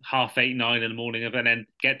 8:30, 9 in the morning, and then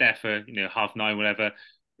get there for 9:30, whatever.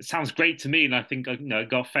 It sounds great to me, and I think I've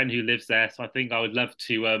got a friend who lives there, so I think I would love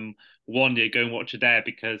to one day go and watch it there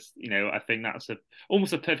because I think that's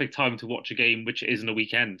almost a perfect time to watch a game which isn't a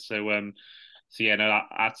weekend. So yeah, no,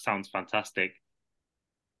 that sounds fantastic.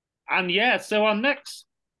 And yeah, so our next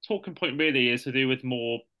talking point really is to do with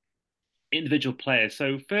more individual players.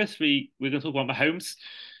 So firstly, we're going to talk about Mahomes.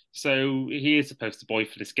 So he is the poster boy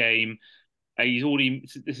for this game.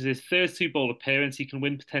 This is his third Super Bowl appearance. He can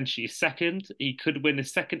win potentially his second. He could win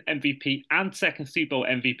his second MVP and second Super Bowl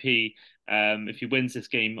MVP if he wins this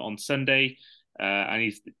game on Sunday.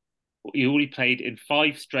 And he already played in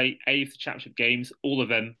 5 straight AFC Championship games, all of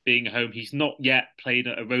them being at home. He's not yet played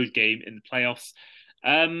a road game in the playoffs.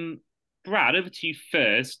 Brad, over to you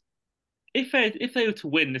first. If they were to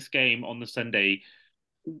win this game on the Sunday,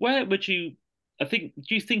 where would you? Do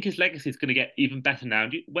you think his legacy is going to get even better now?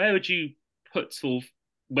 Where would you put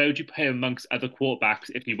him amongst other quarterbacks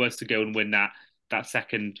if he was to go and win that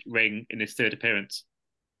second ring in his third appearance?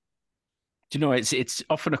 Do you know, it's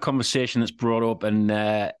often a conversation that's brought up, and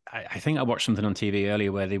I think I watched something on TV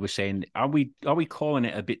earlier where they were saying, are we calling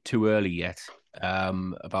it a bit too early yet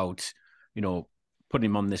about putting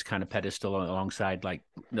him on this kind of pedestal alongside like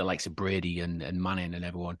the likes of Brady and Manning and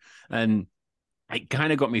everyone? And it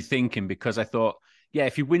kind of got me thinking because I thought, yeah,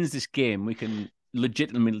 if he wins this game, we can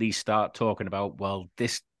legitimately start talking about, well,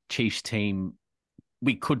 this Chiefs team,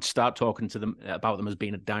 we could start talking to them about them as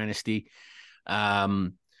being a dynasty.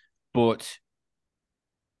 But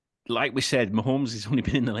like we said, Mahomes has only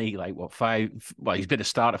been in the league like 5. Well, he's been a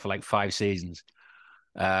starter for like 5 seasons.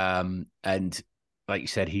 And like you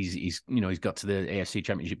said, he's got to the AFC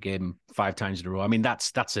Championship game 5 times in a row. I mean,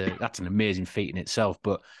 that's an amazing feat in itself.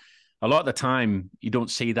 But a lot of the time, you don't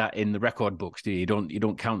see that in the record books, do you? You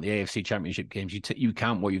don't count the AFC Championship games. You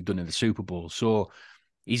count what you've done in the Super Bowl. So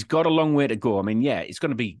he's got a long way to go. I mean, yeah, it's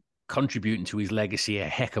going to be contributing to his legacy a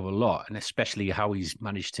heck of a lot, and especially how he's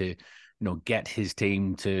managed to, get his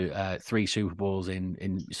team to 3 Super Bowls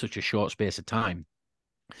in such a short space of time.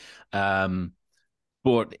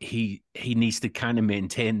 But he needs to kind of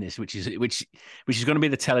maintain this, which is going to be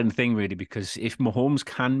the telling thing, really, because if Mahomes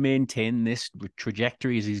can maintain this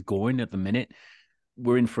trajectory as he's going at the minute,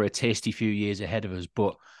 we're in for a tasty few years ahead of us.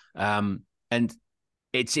 But and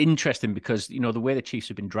it's interesting because the way the Chiefs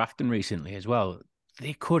have been drafting recently as well,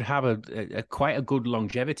 they could have a quite a good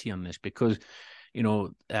longevity on this because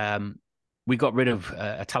we got rid of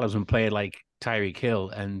a talisman player like Tyreek Hill,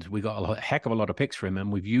 and we got a heck of a lot of picks for him,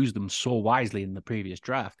 and we've used them so wisely in the previous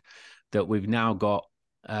draft that we've now got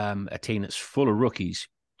a team that's full of rookies.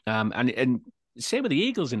 And same with the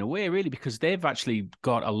Eagles in a way, really, because they've actually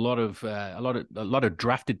got a lot of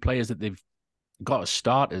drafted players that they've got as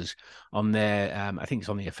starters on their. I think it's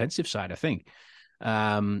on the offensive side. I think,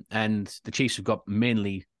 and the Chiefs have got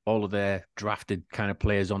mainly all of their drafted kind of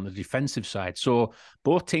players on the defensive side. So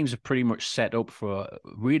both teams are pretty much set up for a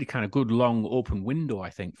really kind of good long open window, I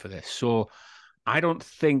think, for this. So I don't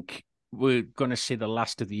think we're going to see the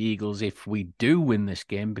last of the Eagles if we do win this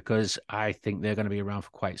game, because I think they're going to be around for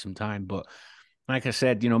quite some time. But like I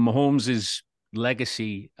said, Mahomes'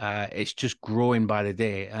 legacy, it's just growing by the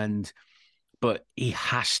day. But he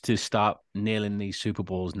has to start nailing these Super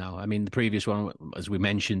Bowls now. I mean, the previous one, as we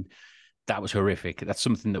mentioned, that was horrific. That's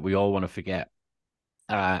something that we all want to forget.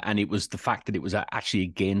 And it was the fact that it was actually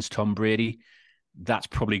against Tom Brady. That's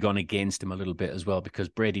probably gone against him a little bit as well, because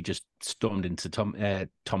Brady just stormed into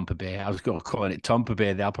Tampa Bay. I was calling it Tampa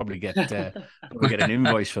Bay. They'll probably get an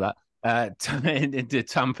invoice for that. Into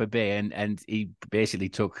Tampa Bay, and he basically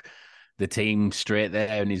took the team straight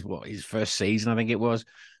there in his first season, I think it was.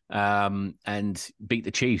 And beat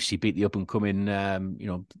the Chiefs. He beat the up and coming,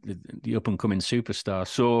 the up and coming superstar.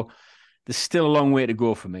 So there's still a long way to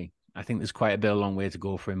go for me. I think there's quite a long way to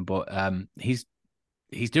go for him, but he's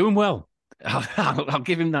doing well. I'll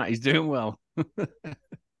give him that. He's doing well.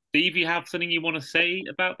 Steve, you have something you want to say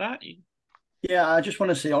about that? Yeah, I just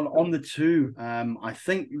want to say on the 2, I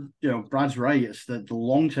think Brad's right. It's the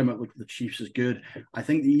long term outlook for the Chiefs is good. I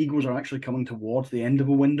think the Eagles are actually coming towards the end of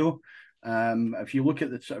a window. If you look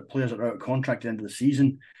at the sort of players that are out of contract at the end of the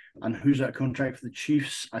season and who's out of contract for the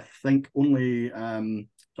Chiefs, I think only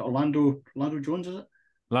Orlando Jones, is it?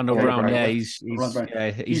 Orlando Brown, yeah, he's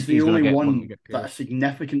the only one that a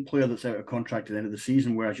significant player that's out of contract at the end of the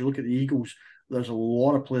season. Whereas you look at the Eagles, there's a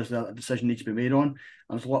lot of players that a decision needs to be made on, and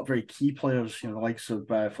there's a lot of very key players, the likes of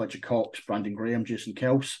Fletcher Cox, Brandon Graham, Jason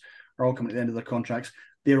Kelce, are all coming at the end of their contracts.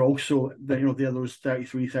 They're also, they're those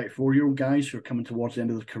 33, 34-year-old guys who are coming towards the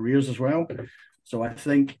end of their careers as well. So I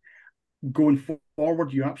think going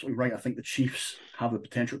forward, you're absolutely right. I think the Chiefs have the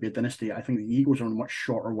potential to be a dynasty. I think the Eagles are in a much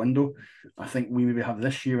shorter window. I think we maybe have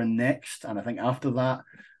this year and next, and I think after that,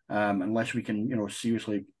 unless we can,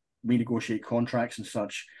 seriously renegotiate contracts and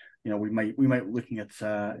such, we might be looking at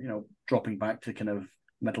dropping back to kind of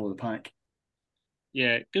middle of the pack.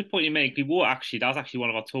 Yeah, good point you make. That was actually one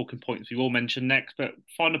of our talking points we will mention next. But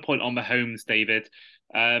final point on Mahomes, David.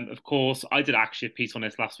 Of course, I did actually a piece on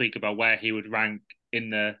this last week about where he would rank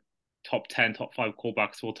in the top 10, top 5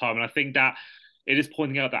 quarterbacks of all time. And I think that it is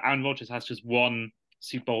pointing out that Aaron Rodgers has just one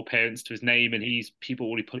Super Bowl appearance to his name, and he's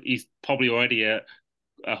probably already a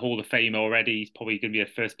Hall of Famer already. He's probably going to be a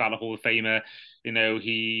first ballot Hall of Famer.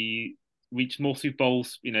 He reached more Super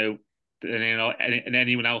Bowls, than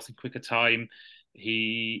anyone else in quicker time.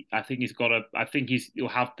 He'll have the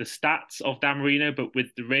stats of Dan Marino, but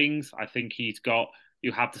with the rings, I think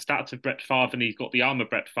you'll have the stats of Brett Favre, and he's got the arm of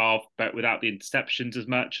Brett Favre, but without the interceptions as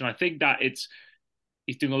much. And I think that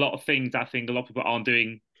he's doing a lot of things that I think a lot of people aren't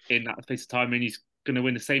doing in that space of time. And he's going to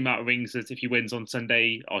win the same amount of rings as if he wins on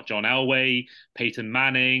Sunday, or John Elway, Peyton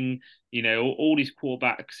Manning, all these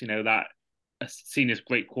quarterbacks, that are seen as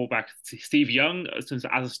great quarterbacks. Steve Young as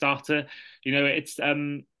a starter, it's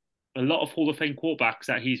a lot of Hall of Fame quarterbacks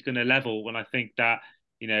that he's going to level. And I think that,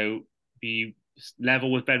 be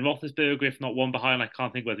level with Ben Roethlisberger, if not one behind. I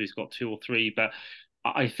can't think whether he's got 2 or 3, but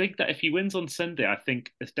I think that if he wins on Sunday, I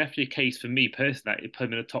think it's definitely a case for me personally that he put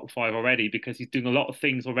him in the top 5 already, because he's doing a lot of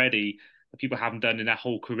things already that people haven't done in their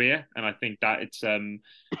whole career. And I think that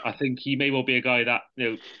I think he may well be a guy that,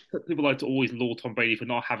 people like to always laud Tom Brady for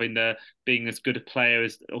not being as good a player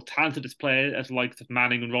or talented as player as the likes of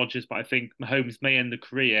Manning and Rodgers. But I think Mahomes may end the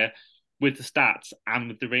career, with the stats and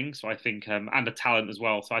with the ring. So I think, and the talent as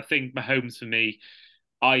well. So I think Mahomes for me,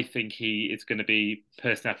 I think he is going to be,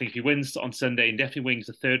 personally, I think if he wins on Sunday and definitely wins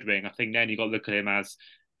the third ring, I think then you got to look at him as,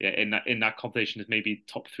 in that competition as maybe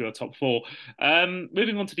top 3 or top 4.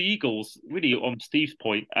 Moving on to the Eagles, really on Steve's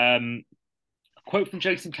point, a quote from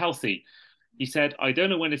Jason Kelce. He said, "I don't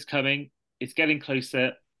know when it's coming. It's getting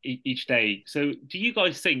closer each day." So do you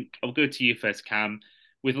guys think, I'll go to you first, Cam,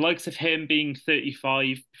 with the likes of him being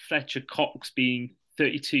 35, Fletcher Cox being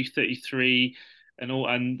 32, 33, and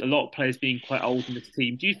a lot of players being quite old in this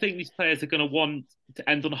team, do you think these players are going to want to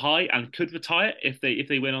end on high and could retire if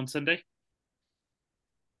they win on Sunday?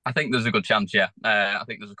 I think there's a good chance, yeah. I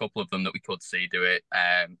think there's a couple of them that we could see do it.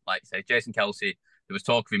 Like you say, Jason Kelce, there was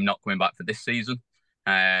talk of him not coming back for this season.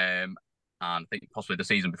 And I think possibly the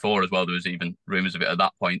season before as well, there was even rumours of it at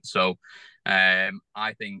that point. So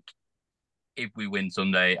I think if we win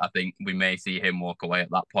Sunday, I think we may see him walk away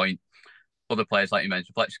at that point. Other players, like you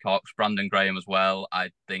mentioned, Fletcher Cox, Brandon Graham as well, I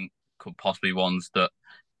think could possibly be ones that,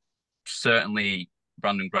 certainly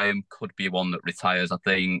Brandon Graham could be one that retires. I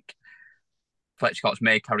think Fletcher Cox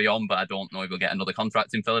may carry on, but I don't know if he'll get another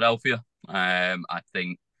contract in Philadelphia. I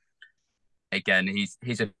think, again, his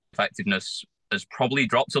effectiveness has probably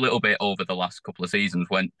dropped a little bit over the last couple of seasons.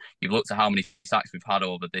 When you've looked at how many sacks we've had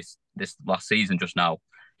over this last season just now,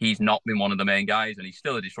 he's not been one of the main guys, and he's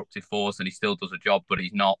still a disruptive force and he still does a job, but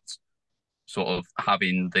he's not sort of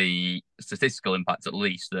having the statistical impact, at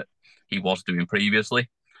least, that he was doing previously.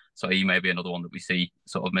 So he may be another one that we see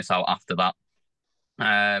sort of miss out after that.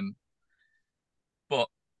 But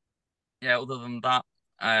yeah, other than that,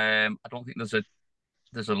 I don't think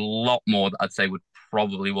there's a lot more that I'd say would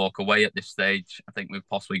probably walk away at this stage. I think we've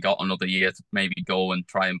possibly got another year to maybe go and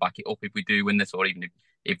try and back it up if we do win this, or even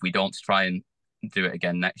if we don't, to try and do it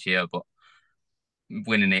again next year. But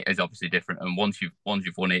winning it is obviously different, and once you've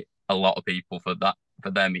won it, a lot of people, for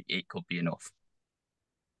them it could be enough.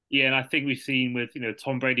 Yeah, and I think we've seen with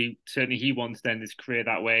Tom Brady, certainly he wants to end his career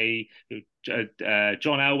that way. John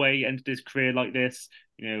Elway ended his career like this.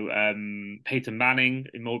 Peyton Manning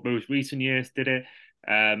in most recent years did it.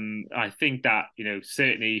 I think that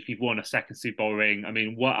certainly if you've won a second Super Bowl ring, I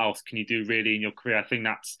mean, what else can you do really in your career? I think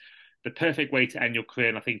that's the perfect way to end your career.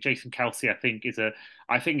 And I think Jason Kelce, I think is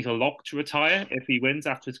a lock to retire if he wins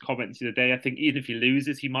after his comments the other day. I think even if he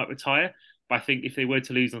loses, he might retire. But I think if they were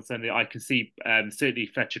to lose on Sunday, I can see certainly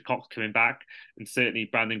Fletcher Cox coming back and certainly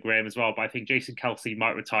Brandon Graham as well. But I think Jason Kelce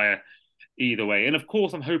might retire either way. And of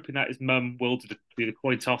course, I'm hoping that his mum will do the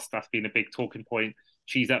coin toss. That's been a big talking point.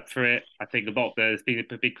 She's up for it. I think there's been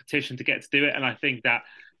a big petition to get to do it. And I think that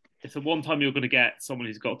it's the one time you're going to get someone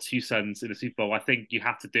who's got 2 sons in the Super Bowl. I think you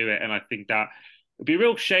have to do it. And I think that it'd be a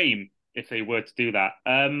real shame if they were to do that.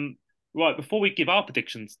 Right, before we give our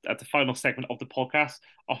predictions at the final segment of the podcast,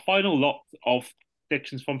 our final lot of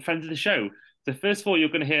predictions from friends of the show. So first of all, you're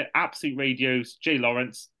going to hear Absolute Radio's Jay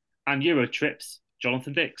Lawrence and Eurotrip's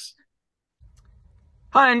Jonathan Dix.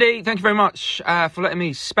 Hi, Andy. Thank you very much for letting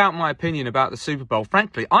me spout my opinion about the Super Bowl.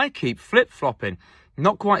 Frankly, I keep flip-flopping.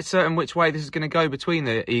 Not quite certain which way this is going to go between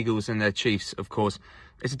the Eagles and their Chiefs, of course.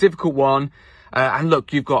 It's a difficult one. And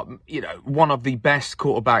look, you've got, one of the best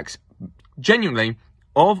quarterbacks, genuinely,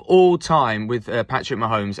 of all time with Patrick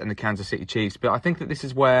Mahomes and the Kansas City Chiefs. But I think that this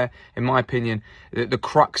is where, in my opinion, the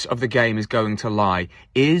crux of the game is going to lie.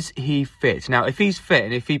 Is he fit? Now, if he's fit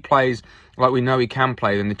and if he plays like we know he can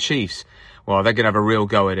play, then the Chiefs, well, they're going to have a real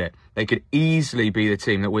go at it. They could easily be the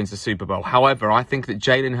team that wins the Super Bowl. However, I think that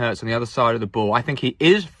Jalen Hurts on the other side of the ball, I think he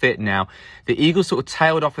is fit now. The Eagles sort of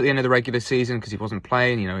tailed off at the end of the regular season because he wasn't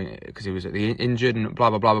playing, because he was injured and blah,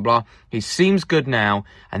 blah, blah, blah, blah. He seems good now,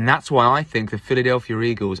 and that's why I think the Philadelphia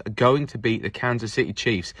Eagles are going to beat the Kansas City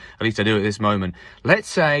Chiefs. At least I do at this moment. Let's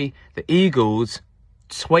say the Eagles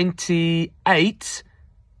 28,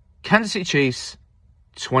 Kansas City Chiefs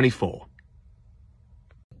 24.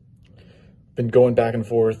 Been going back and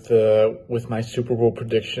forth with my Super Bowl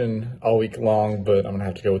prediction all week long, but I'm going to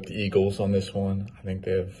have to go with the Eagles on this one. I think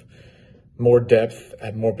they have more depth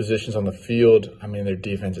at more positions on the field. I mean, their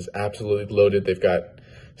defense is absolutely loaded. They've got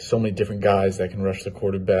so many different guys that can rush the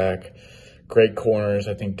quarterback. Great corners.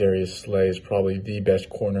 I think Darius Slay is probably the best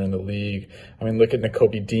corner in the league. I mean, look at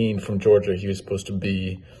Nakobe Dean from Georgia. He was supposed to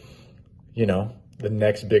be, the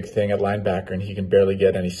next big thing at linebacker, and he can barely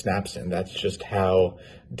get any snaps in. That's just how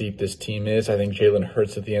deep this team is. I think Jalen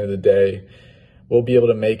Hurts at the end of the day will be able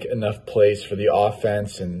to make enough plays for the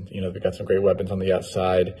offense, and they've got some great weapons on the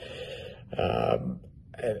outside,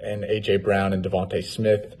 and A.J. Brown and Devontae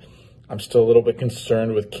Smith. I'm still a little bit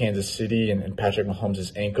concerned with Kansas City and Patrick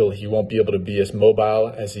Mahomes' ankle. He won't be able to be as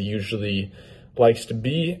mobile as he usually likes to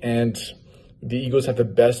be, and the Eagles have the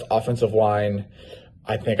best offensive line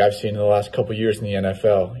I think I've seen in the last couple of years in the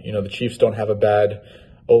NFL. You know, the Chiefs don't have a bad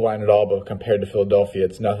O-line at all, but compared to Philadelphia,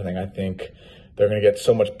 it's nothing. I think they're going to get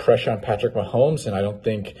so much pressure on Patrick Mahomes, and I don't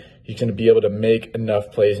think he's going to be able to make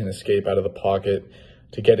enough plays and escape out of the pocket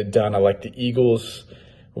to get it done. I like the Eagles.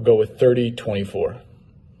 We'll go with 30-24.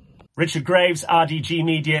 Richard Graves, RDG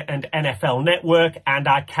Media and NFL Network, and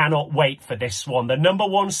I cannot wait for this one. The number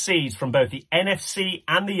one seeds from both the NFC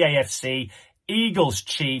and the AFC, Eagles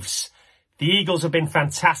Chiefs. The Eagles have been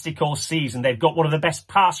fantastic all season. They've got one of the best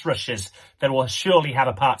pass rushers that will surely have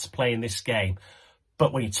a part to play in this game.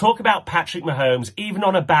 But when you talk about Patrick Mahomes, even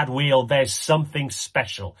on a bad wheel, there's something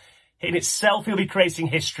special. In itself, he'll be creating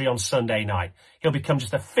history on Sunday night. He'll become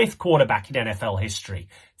just the 5th quarterback in NFL history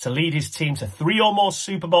to lead his team to 3 or more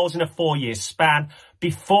Super Bowls in a 4-year span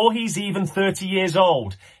before he's even 30 years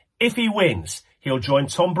old. If he wins, he'll join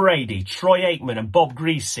Tom Brady, Troy Aikman and Bob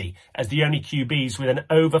Greasy as the only QBs with an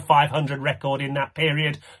over 500 record in that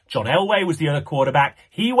period. John Elway was the other quarterback.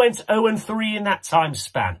 He went 0-3 in that time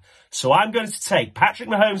span. So I'm going to take Patrick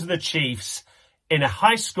Mahomes and the Chiefs in a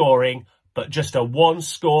high-scoring but just a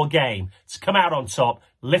one-score game to come out on top,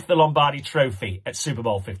 lift the Lombardi Trophy at Super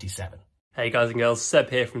Bowl 57. Hey guys and girls, Seb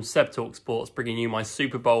here from Seb Talk Sports, bringing you my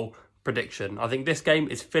Super Bowl prediction. I think this game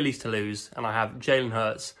is Phillies to lose, and I have Jalen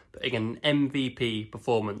Hurts putting an MVP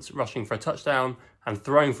performance, rushing for a touchdown and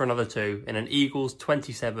throwing for another 2 in an Eagles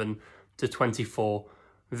 27-24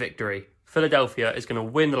 victory. Philadelphia is going to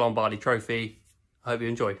win the Lombardi Trophy. I hope you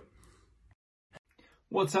enjoy.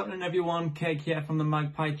 What's happening, everyone? Keg here from the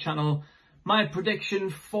Magpie channel. My prediction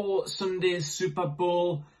for Sunday's Super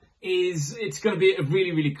Bowl is it's going to be a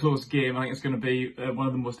really, really close game. I think it's going to be one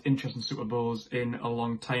of the most interesting Super Bowls in a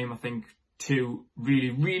long time. I think 2 really,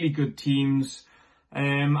 really good teams.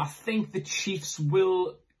 I think the Chiefs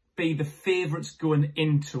will be the favourites going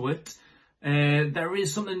into it. There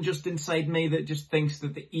is something just inside me that just thinks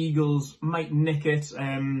that the Eagles might nick it.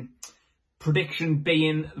 Prediction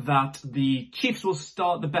being that the Chiefs will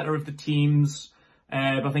start the better of the teams.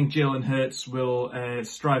 But I think Jalen Hurts will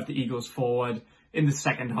strive the Eagles forward in the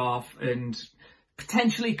second half and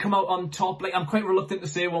potentially come out on top. Like, I'm quite reluctant to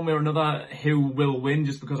say one way or another who will win,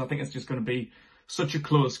 just because I think it's just going to be such a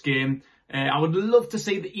close game. I would love to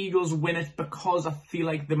see the Eagles win it because I feel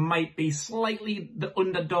like they might be slightly the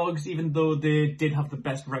underdogs, even though they did have the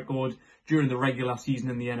best record during the regular season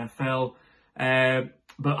in the NFL.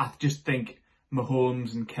 But I just think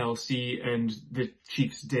Mahomes and Kelce and the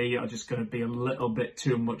Chiefs' D are just going to be a little bit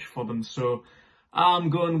too much for them. So I'm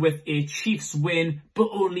going with a Chiefs win, but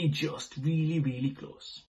only just really, really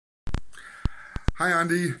close. Hi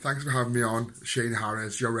Andy, thanks for having me on. Shane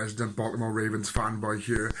Harris, your resident Baltimore Ravens fanboy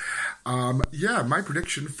here. My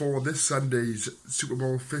prediction for this Sunday's Super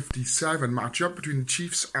Bowl 57 matchup between the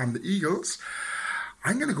Chiefs and the Eagles,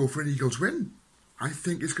 I'm going to go for an Eagles win. I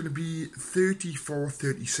think it's going to be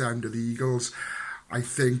 34-37 to the Eagles. I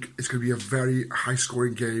think it's going to be a very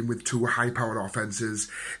high-scoring game with 2 high-powered offenses.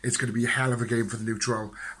 It's going to be a hell of a game for the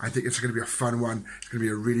neutral. I think it's going to be a fun one. It's going to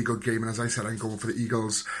be a really good game. And as I said, I'm going for the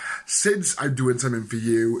Eagles. Since I'm doing something for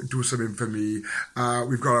you, do something for me.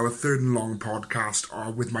 We've got our Third and Long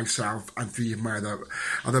podcast with myself and 3 of my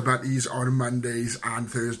other buddies on Mondays and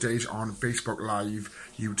Thursdays on Facebook Live,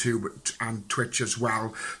 YouTube and Twitch as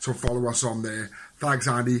well. So follow us on there. Thanks,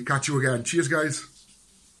 Andy. Catch you again. Cheers, guys.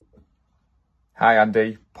 Hi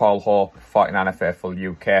Andy, Paul Hope, 49er Faithful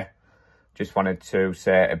UK. Just wanted to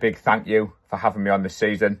say a big thank you for having me on this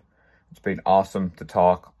season. It's been awesome to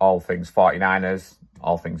talk all things 49ers,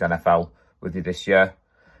 all things NFL with you this year.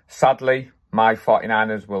 Sadly, my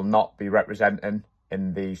 49ers will not be representing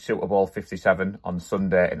in the Super Bowl 57 on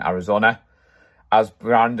Sunday in Arizona. As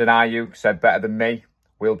Brandon Ayuk said better than me,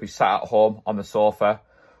 we'll be sat at home on the sofa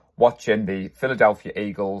watching the Philadelphia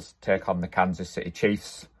Eagles take on the Kansas City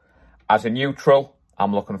Chiefs. As a neutral,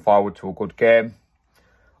 I'm looking forward to a good game.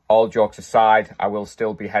 All jokes aside, I will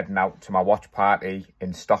still be heading out to my watch party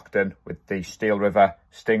in Stockton with the Steel River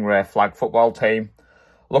Stingray flag football team.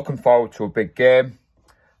 Looking forward to a big game.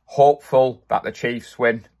 Hopeful that the Chiefs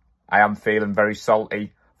win. I am feeling very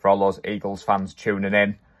salty for all those Eagles fans tuning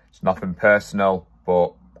in. It's nothing personal,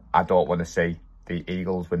 but I don't want to see the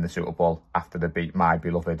Eagles win the Super Bowl after they beat my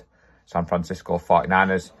beloved San Francisco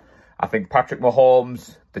 49ers. I think Patrick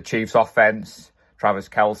Mahomes, the Chiefs offense, Travis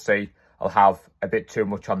Kelce will have a bit too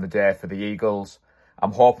much on the day for the Eagles.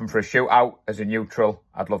 I'm hoping for a shootout as a neutral.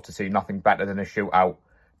 I'd love to see nothing better than a shootout.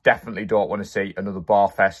 Definitely don't want to see another bar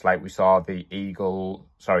fest like we saw in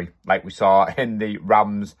the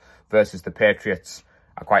Rams versus the Patriots.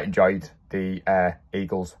 I quite enjoyed the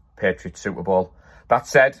Eagles-Patriots Super Bowl. That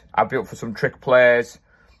said, I'd be up for some trick plays.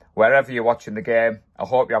 Wherever you're watching the game, I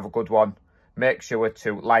hope you have a good one. Make sure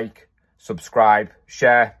to like, subscribe,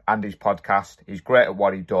 share Andy's podcast. He's great at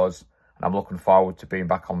what he does, and I'm looking forward to being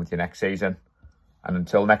back on with you next season. And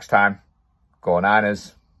until next time, go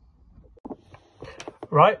Niners.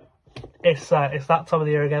 Right, it's that time of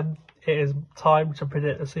the year again. It is time to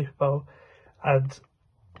predict the Super Bowl, and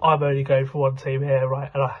I'm only going for one team here,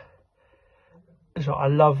 right? And I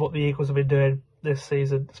love what the Eagles have been doing this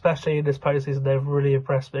season, especially in this postseason. They've really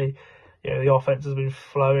impressed me. The offense has been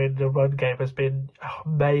flowing. The run game has been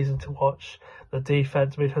amazing to watch. The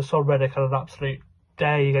defense, Hassan Reddick had an absolute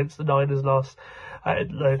day against the Niners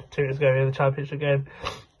 2 years ago in the championship game.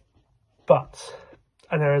 But,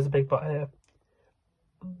 and there is a big but here,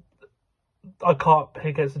 I can't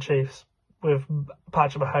pick against the Chiefs with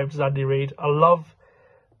Patrick Mahomes and Andy Reid. I love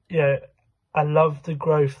the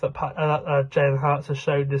growth that Jalen Hurts has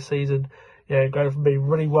shown this season. Going from being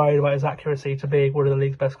really worried about his accuracy to being one of the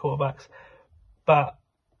league's best quarterbacks. But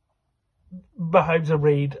Mahomes and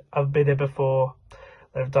Reid have been here before.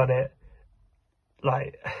 They've done it.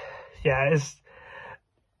 It's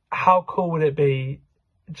how cool would it be?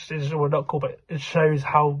 Well, not cool, but it shows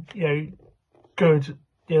how good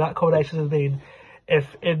that combination has been.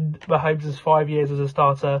 If in Mahomes' 5 years as a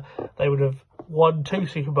starter, they would have won 2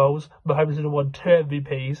 Super Bowls, Mahomes would have won 2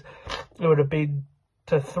 MVPs, it would have been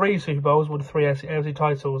to 3 Super Bowls, won 3 AFC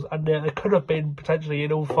titles, and they could have been potentially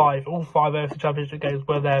in all 5 AFC Championship games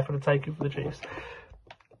were there for the taking for the Chiefs.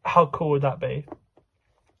 How cool would that be?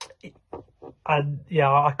 And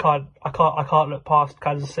I can't look past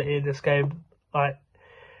Kansas City in this game.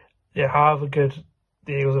 However good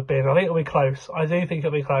the Eagles have been, I think it'll be close. I do think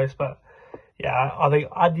it'll be close, but I think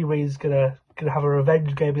Andy Reid's gonna have a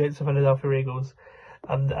revenge game against the Philadelphia Eagles,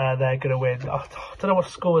 and they're gonna win. I don't know what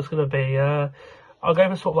score it's gonna be. I'll go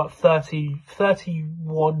for sort of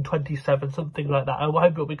 31-27, something like that. I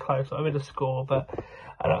hope it'll be close. I'm in a score, but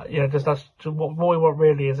that's what we want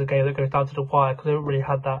really is a game that goes down to the wire, because we haven't really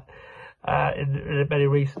had that in many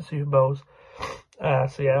recent Super Bowls.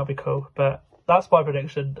 That'll be cool. But that's my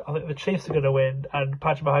prediction. I think the Chiefs are going to win, and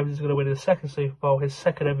Patrick Mahomes is going to win his second Super Bowl, his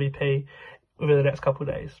second MVP within the next couple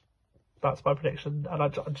of days. That's my prediction, and I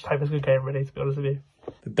just hope it's a good game, really, to be honest with you.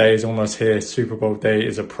 The day is almost here. Super Bowl day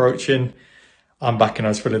is approaching. I'm backing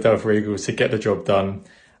those Philadelphia Eagles to get the job done.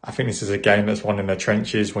 I think this is a game that's won in the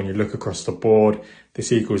trenches. When you look across the board,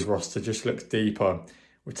 this Eagles roster just looks deeper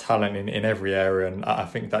with talent in every area, and I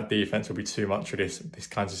think that defense will be too much for this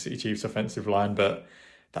Kansas City Chiefs offensive line. But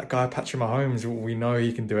that guy Patrick Mahomes, we know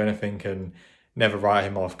he can do anything, and never write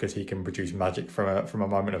him off because he can produce magic from a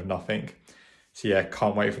moment of nothing. So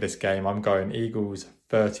can't wait for this game. I'm going Eagles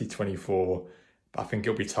 30-24. I think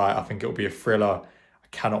it'll be tight. I think it'll be a thriller. I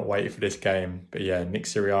cannot wait for this game. But Nick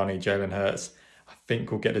Sirianni, Jalen Hurts, I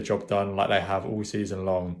think will get the job done like they have all season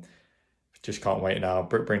long. Just can't wait now.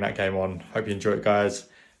 Bring that game on. Hope you enjoy it, guys.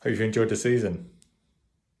 Hope you enjoyed the season.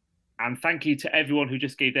 And thank you to everyone who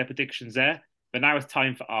just gave their predictions there. But now it's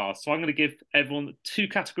time for ours. So I'm going to give everyone 2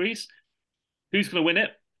 categories. Who's going to win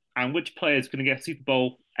it and which player is going to get Super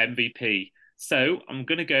Bowl MVP. So I'm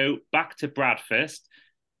going to go back to Brad first.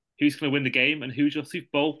 Who's going to win the game and who's your Super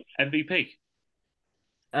Bowl MVP?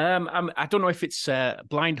 I don't know if it's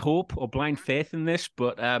blind hope or blind faith in this,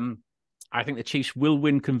 but I think the Chiefs will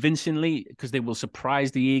win convincingly because they will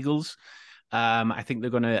surprise the Eagles. I think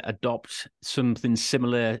they're going to adopt something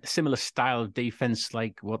similar style of defense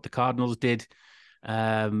like what the Cardinals did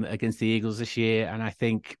against the Eagles this year. And I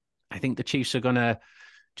think the Chiefs are going to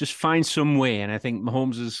just find some way. And I think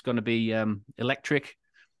Mahomes is going to be electric.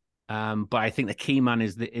 But I think the key man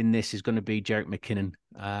in this is going to be Jerick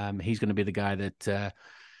McKinnon. He's going to be the guy that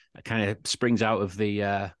kind of springs out of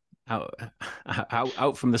the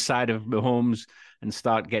out from the side of Mahomes and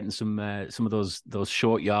start getting some of those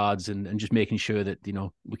short yards and just making sure that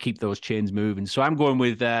we keep those chains moving. So I'm going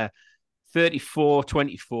with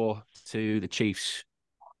 34-24 to the Chiefs.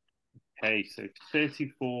 Okay, so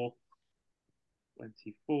 34-24,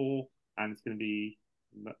 and it's going to be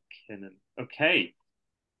McKinnon. Okay,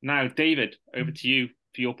 now David, over to you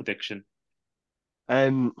for your prediction.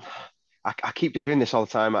 I keep doing this all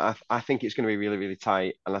the time. I think it's going to be really, really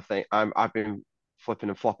tight, and I think I've been flipping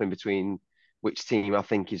and flopping between which team I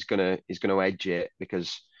think is going to edge it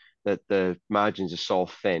because the margins are so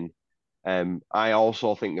thin. I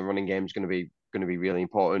also think the running game is going to be really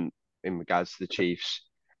important in regards to the Chiefs.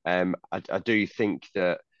 I do think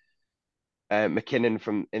that McKinnon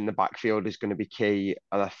from in the backfield is going to be key,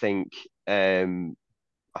 and I think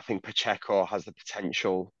Pacheco has the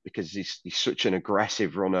potential because he's such an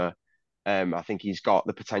aggressive runner. I think he's got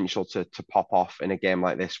the potential to pop off in a game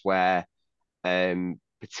like this where,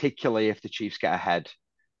 particularly if the Chiefs get ahead,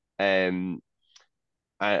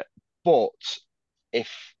 But if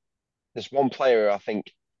there's one player who I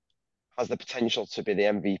think has the potential to be the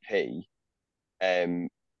MVP,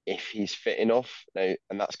 if he's fit enough now,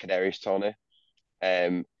 and that's Kadarius Toney.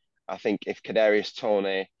 I think if Kadarius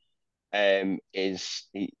Toney he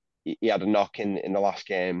had a knock in the last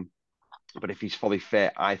game, but if he's fully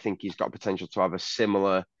fit, I think he's got potential to have a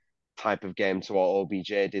similar type of game to what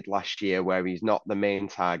OBJ did last year, where he's not the main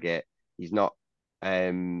target, he's not,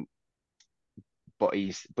 but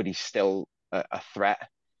he's still a threat.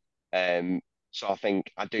 So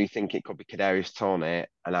I do think it could be Kadarius Toney,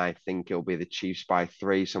 and I think it'll be the Chiefs by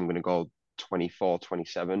 3. So I'm going to go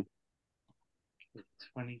 24-27.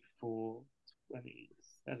 24-27.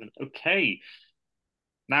 Okay.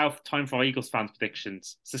 Now time for our Eagles fans'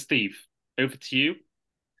 predictions. So Steve, over to you.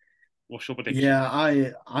 What's your prediction? Yeah,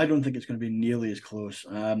 I don't think it's going to be nearly as close.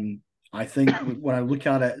 I think when I look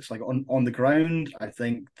at it, it's like on the ground, I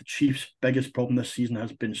think the Chiefs' biggest problem this season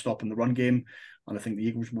has been stopping the run game. And I think the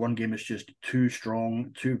Eagles' run game is just too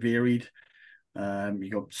strong, too varied. You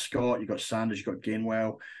got Scott, you got Sanders, you got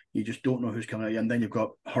Gainwell. You just don't know who's coming out. And then you've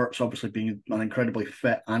got Hurts, obviously being an incredibly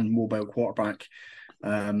fit and mobile quarterback.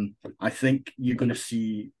 I think you're going to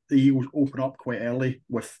see the Eagles open up quite early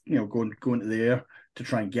with going to the air to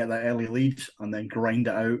try and get that early lead and then grind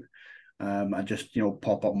it out and just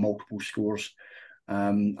pop up multiple scores.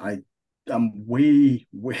 I'm way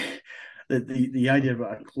the idea of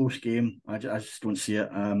a close game, I just don't see it.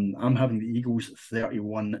 I'm having the Eagles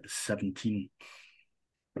 31-17.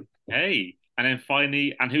 Hey, and then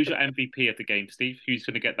finally, and who's your MVP of the game, Steve? Who's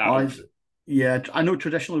going to get that? Yeah, I know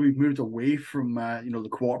traditionally we've moved away from the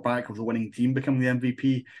quarterback of the winning team becoming the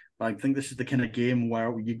MVP, but I think this is the kind of game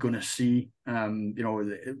where you're going to see,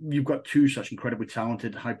 you've got two such incredibly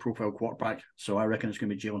talented, high-profile quarterbacks, so I reckon it's going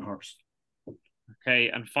to be Jalen Hurts. Okay,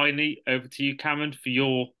 and finally, over to you, Cameron, for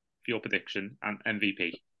your prediction and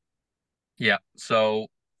MVP. Yeah, so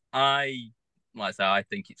I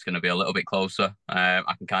think it's going to be a little bit closer.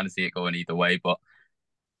 I can kind of see it going either way, but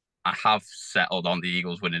I have settled on the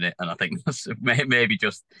Eagles winning it, and I think that's maybe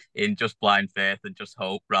just blind faith and just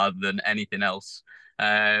hope rather than anything else.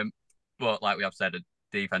 But like we have said,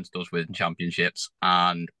 defense does win championships,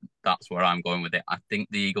 and that's where I'm going with it. I think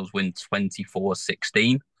the Eagles win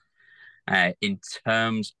 24-16. In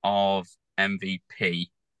terms of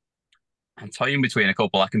MVP, I'm toying between a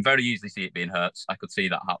couple. I can very easily see it being Hurts. I could see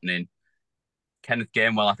that happening. Kenneth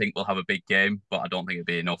Gainwell, I think, will have a big game, but I don't think it'll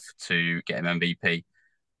be enough to get him MVP.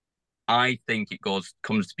 I think it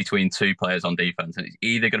comes between two players on defense, and it's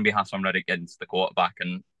either going to be Hassan Reddick against the quarterback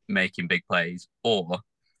and making big plays, or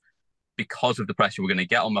because of the pressure we're going to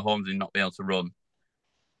get on Mahomes and not be able to run.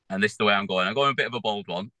 And this is the way I'm going. I'm going a bit of a bold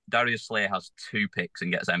one. Darius Slay has 2 picks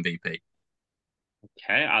and gets MVP.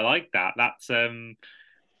 Okay, I like that. That's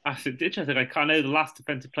interesting. I can't know the last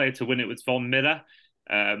defensive player to win it was Von Miller.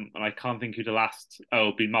 And I can't think who the last.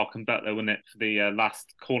 It'd be Malcolm Butler, wouldn't it, for the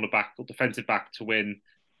last cornerback or defensive back to win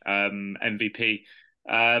MVP.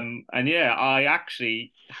 And yeah, I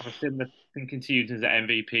actually have a similar thinking to you in terms of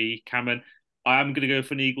MVP, Cameron. I am going to go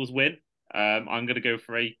for an Eagles win. I'm going to go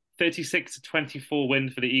for a 36-24 win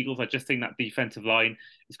for the Eagles. I just think that defensive line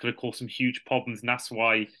is going to cause some huge problems, and that's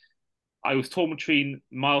why I was torn between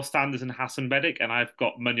Miles Sanders and Hassan Reddick, and I've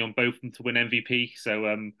got money on both of them to win MVP.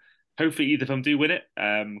 So hopefully either of them do win it.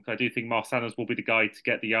 Because I do think Miles Sanders will be the guy to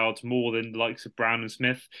get the yards more than the likes of Brown and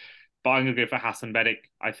Smith. But I'm going to go for Hassan Reddick.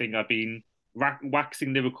 I think I've been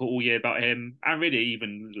waxing lyrical all year about him, and really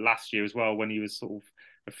even last year as well when he was sort of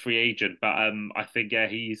a free agent. But I think, yeah,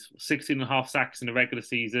 he's 16.5 sacks in the regular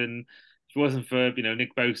season. If it wasn't for,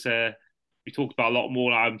 Nick Bosa, we talked about a lot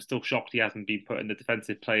more. I'm still shocked he hasn't been put in the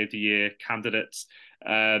Defensive Player of the Year candidates.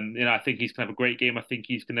 I think he's going to have a great game. I think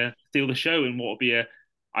he's going to steal the show in what will be a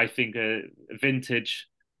vintage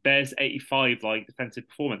Bears 85 like defensive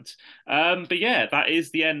performance. But yeah, that is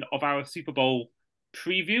the end of our Super Bowl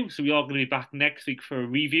preview. So we are going to be back next week for a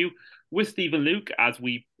review with Steve and Luke as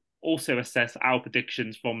we also assess our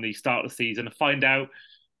predictions from the start of the season and find out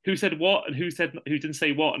who said what and who didn't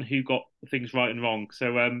say what and who got things right and wrong.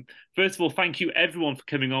 So first of all, thank you everyone for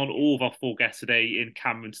coming on, all of our 4 guests today in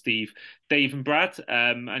Cameron, Steve, Dave and Brad.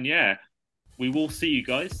 And yeah, we will see you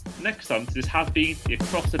guys next time. This has been the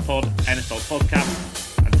Across the Pod NFL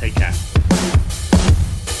podcast, and take care.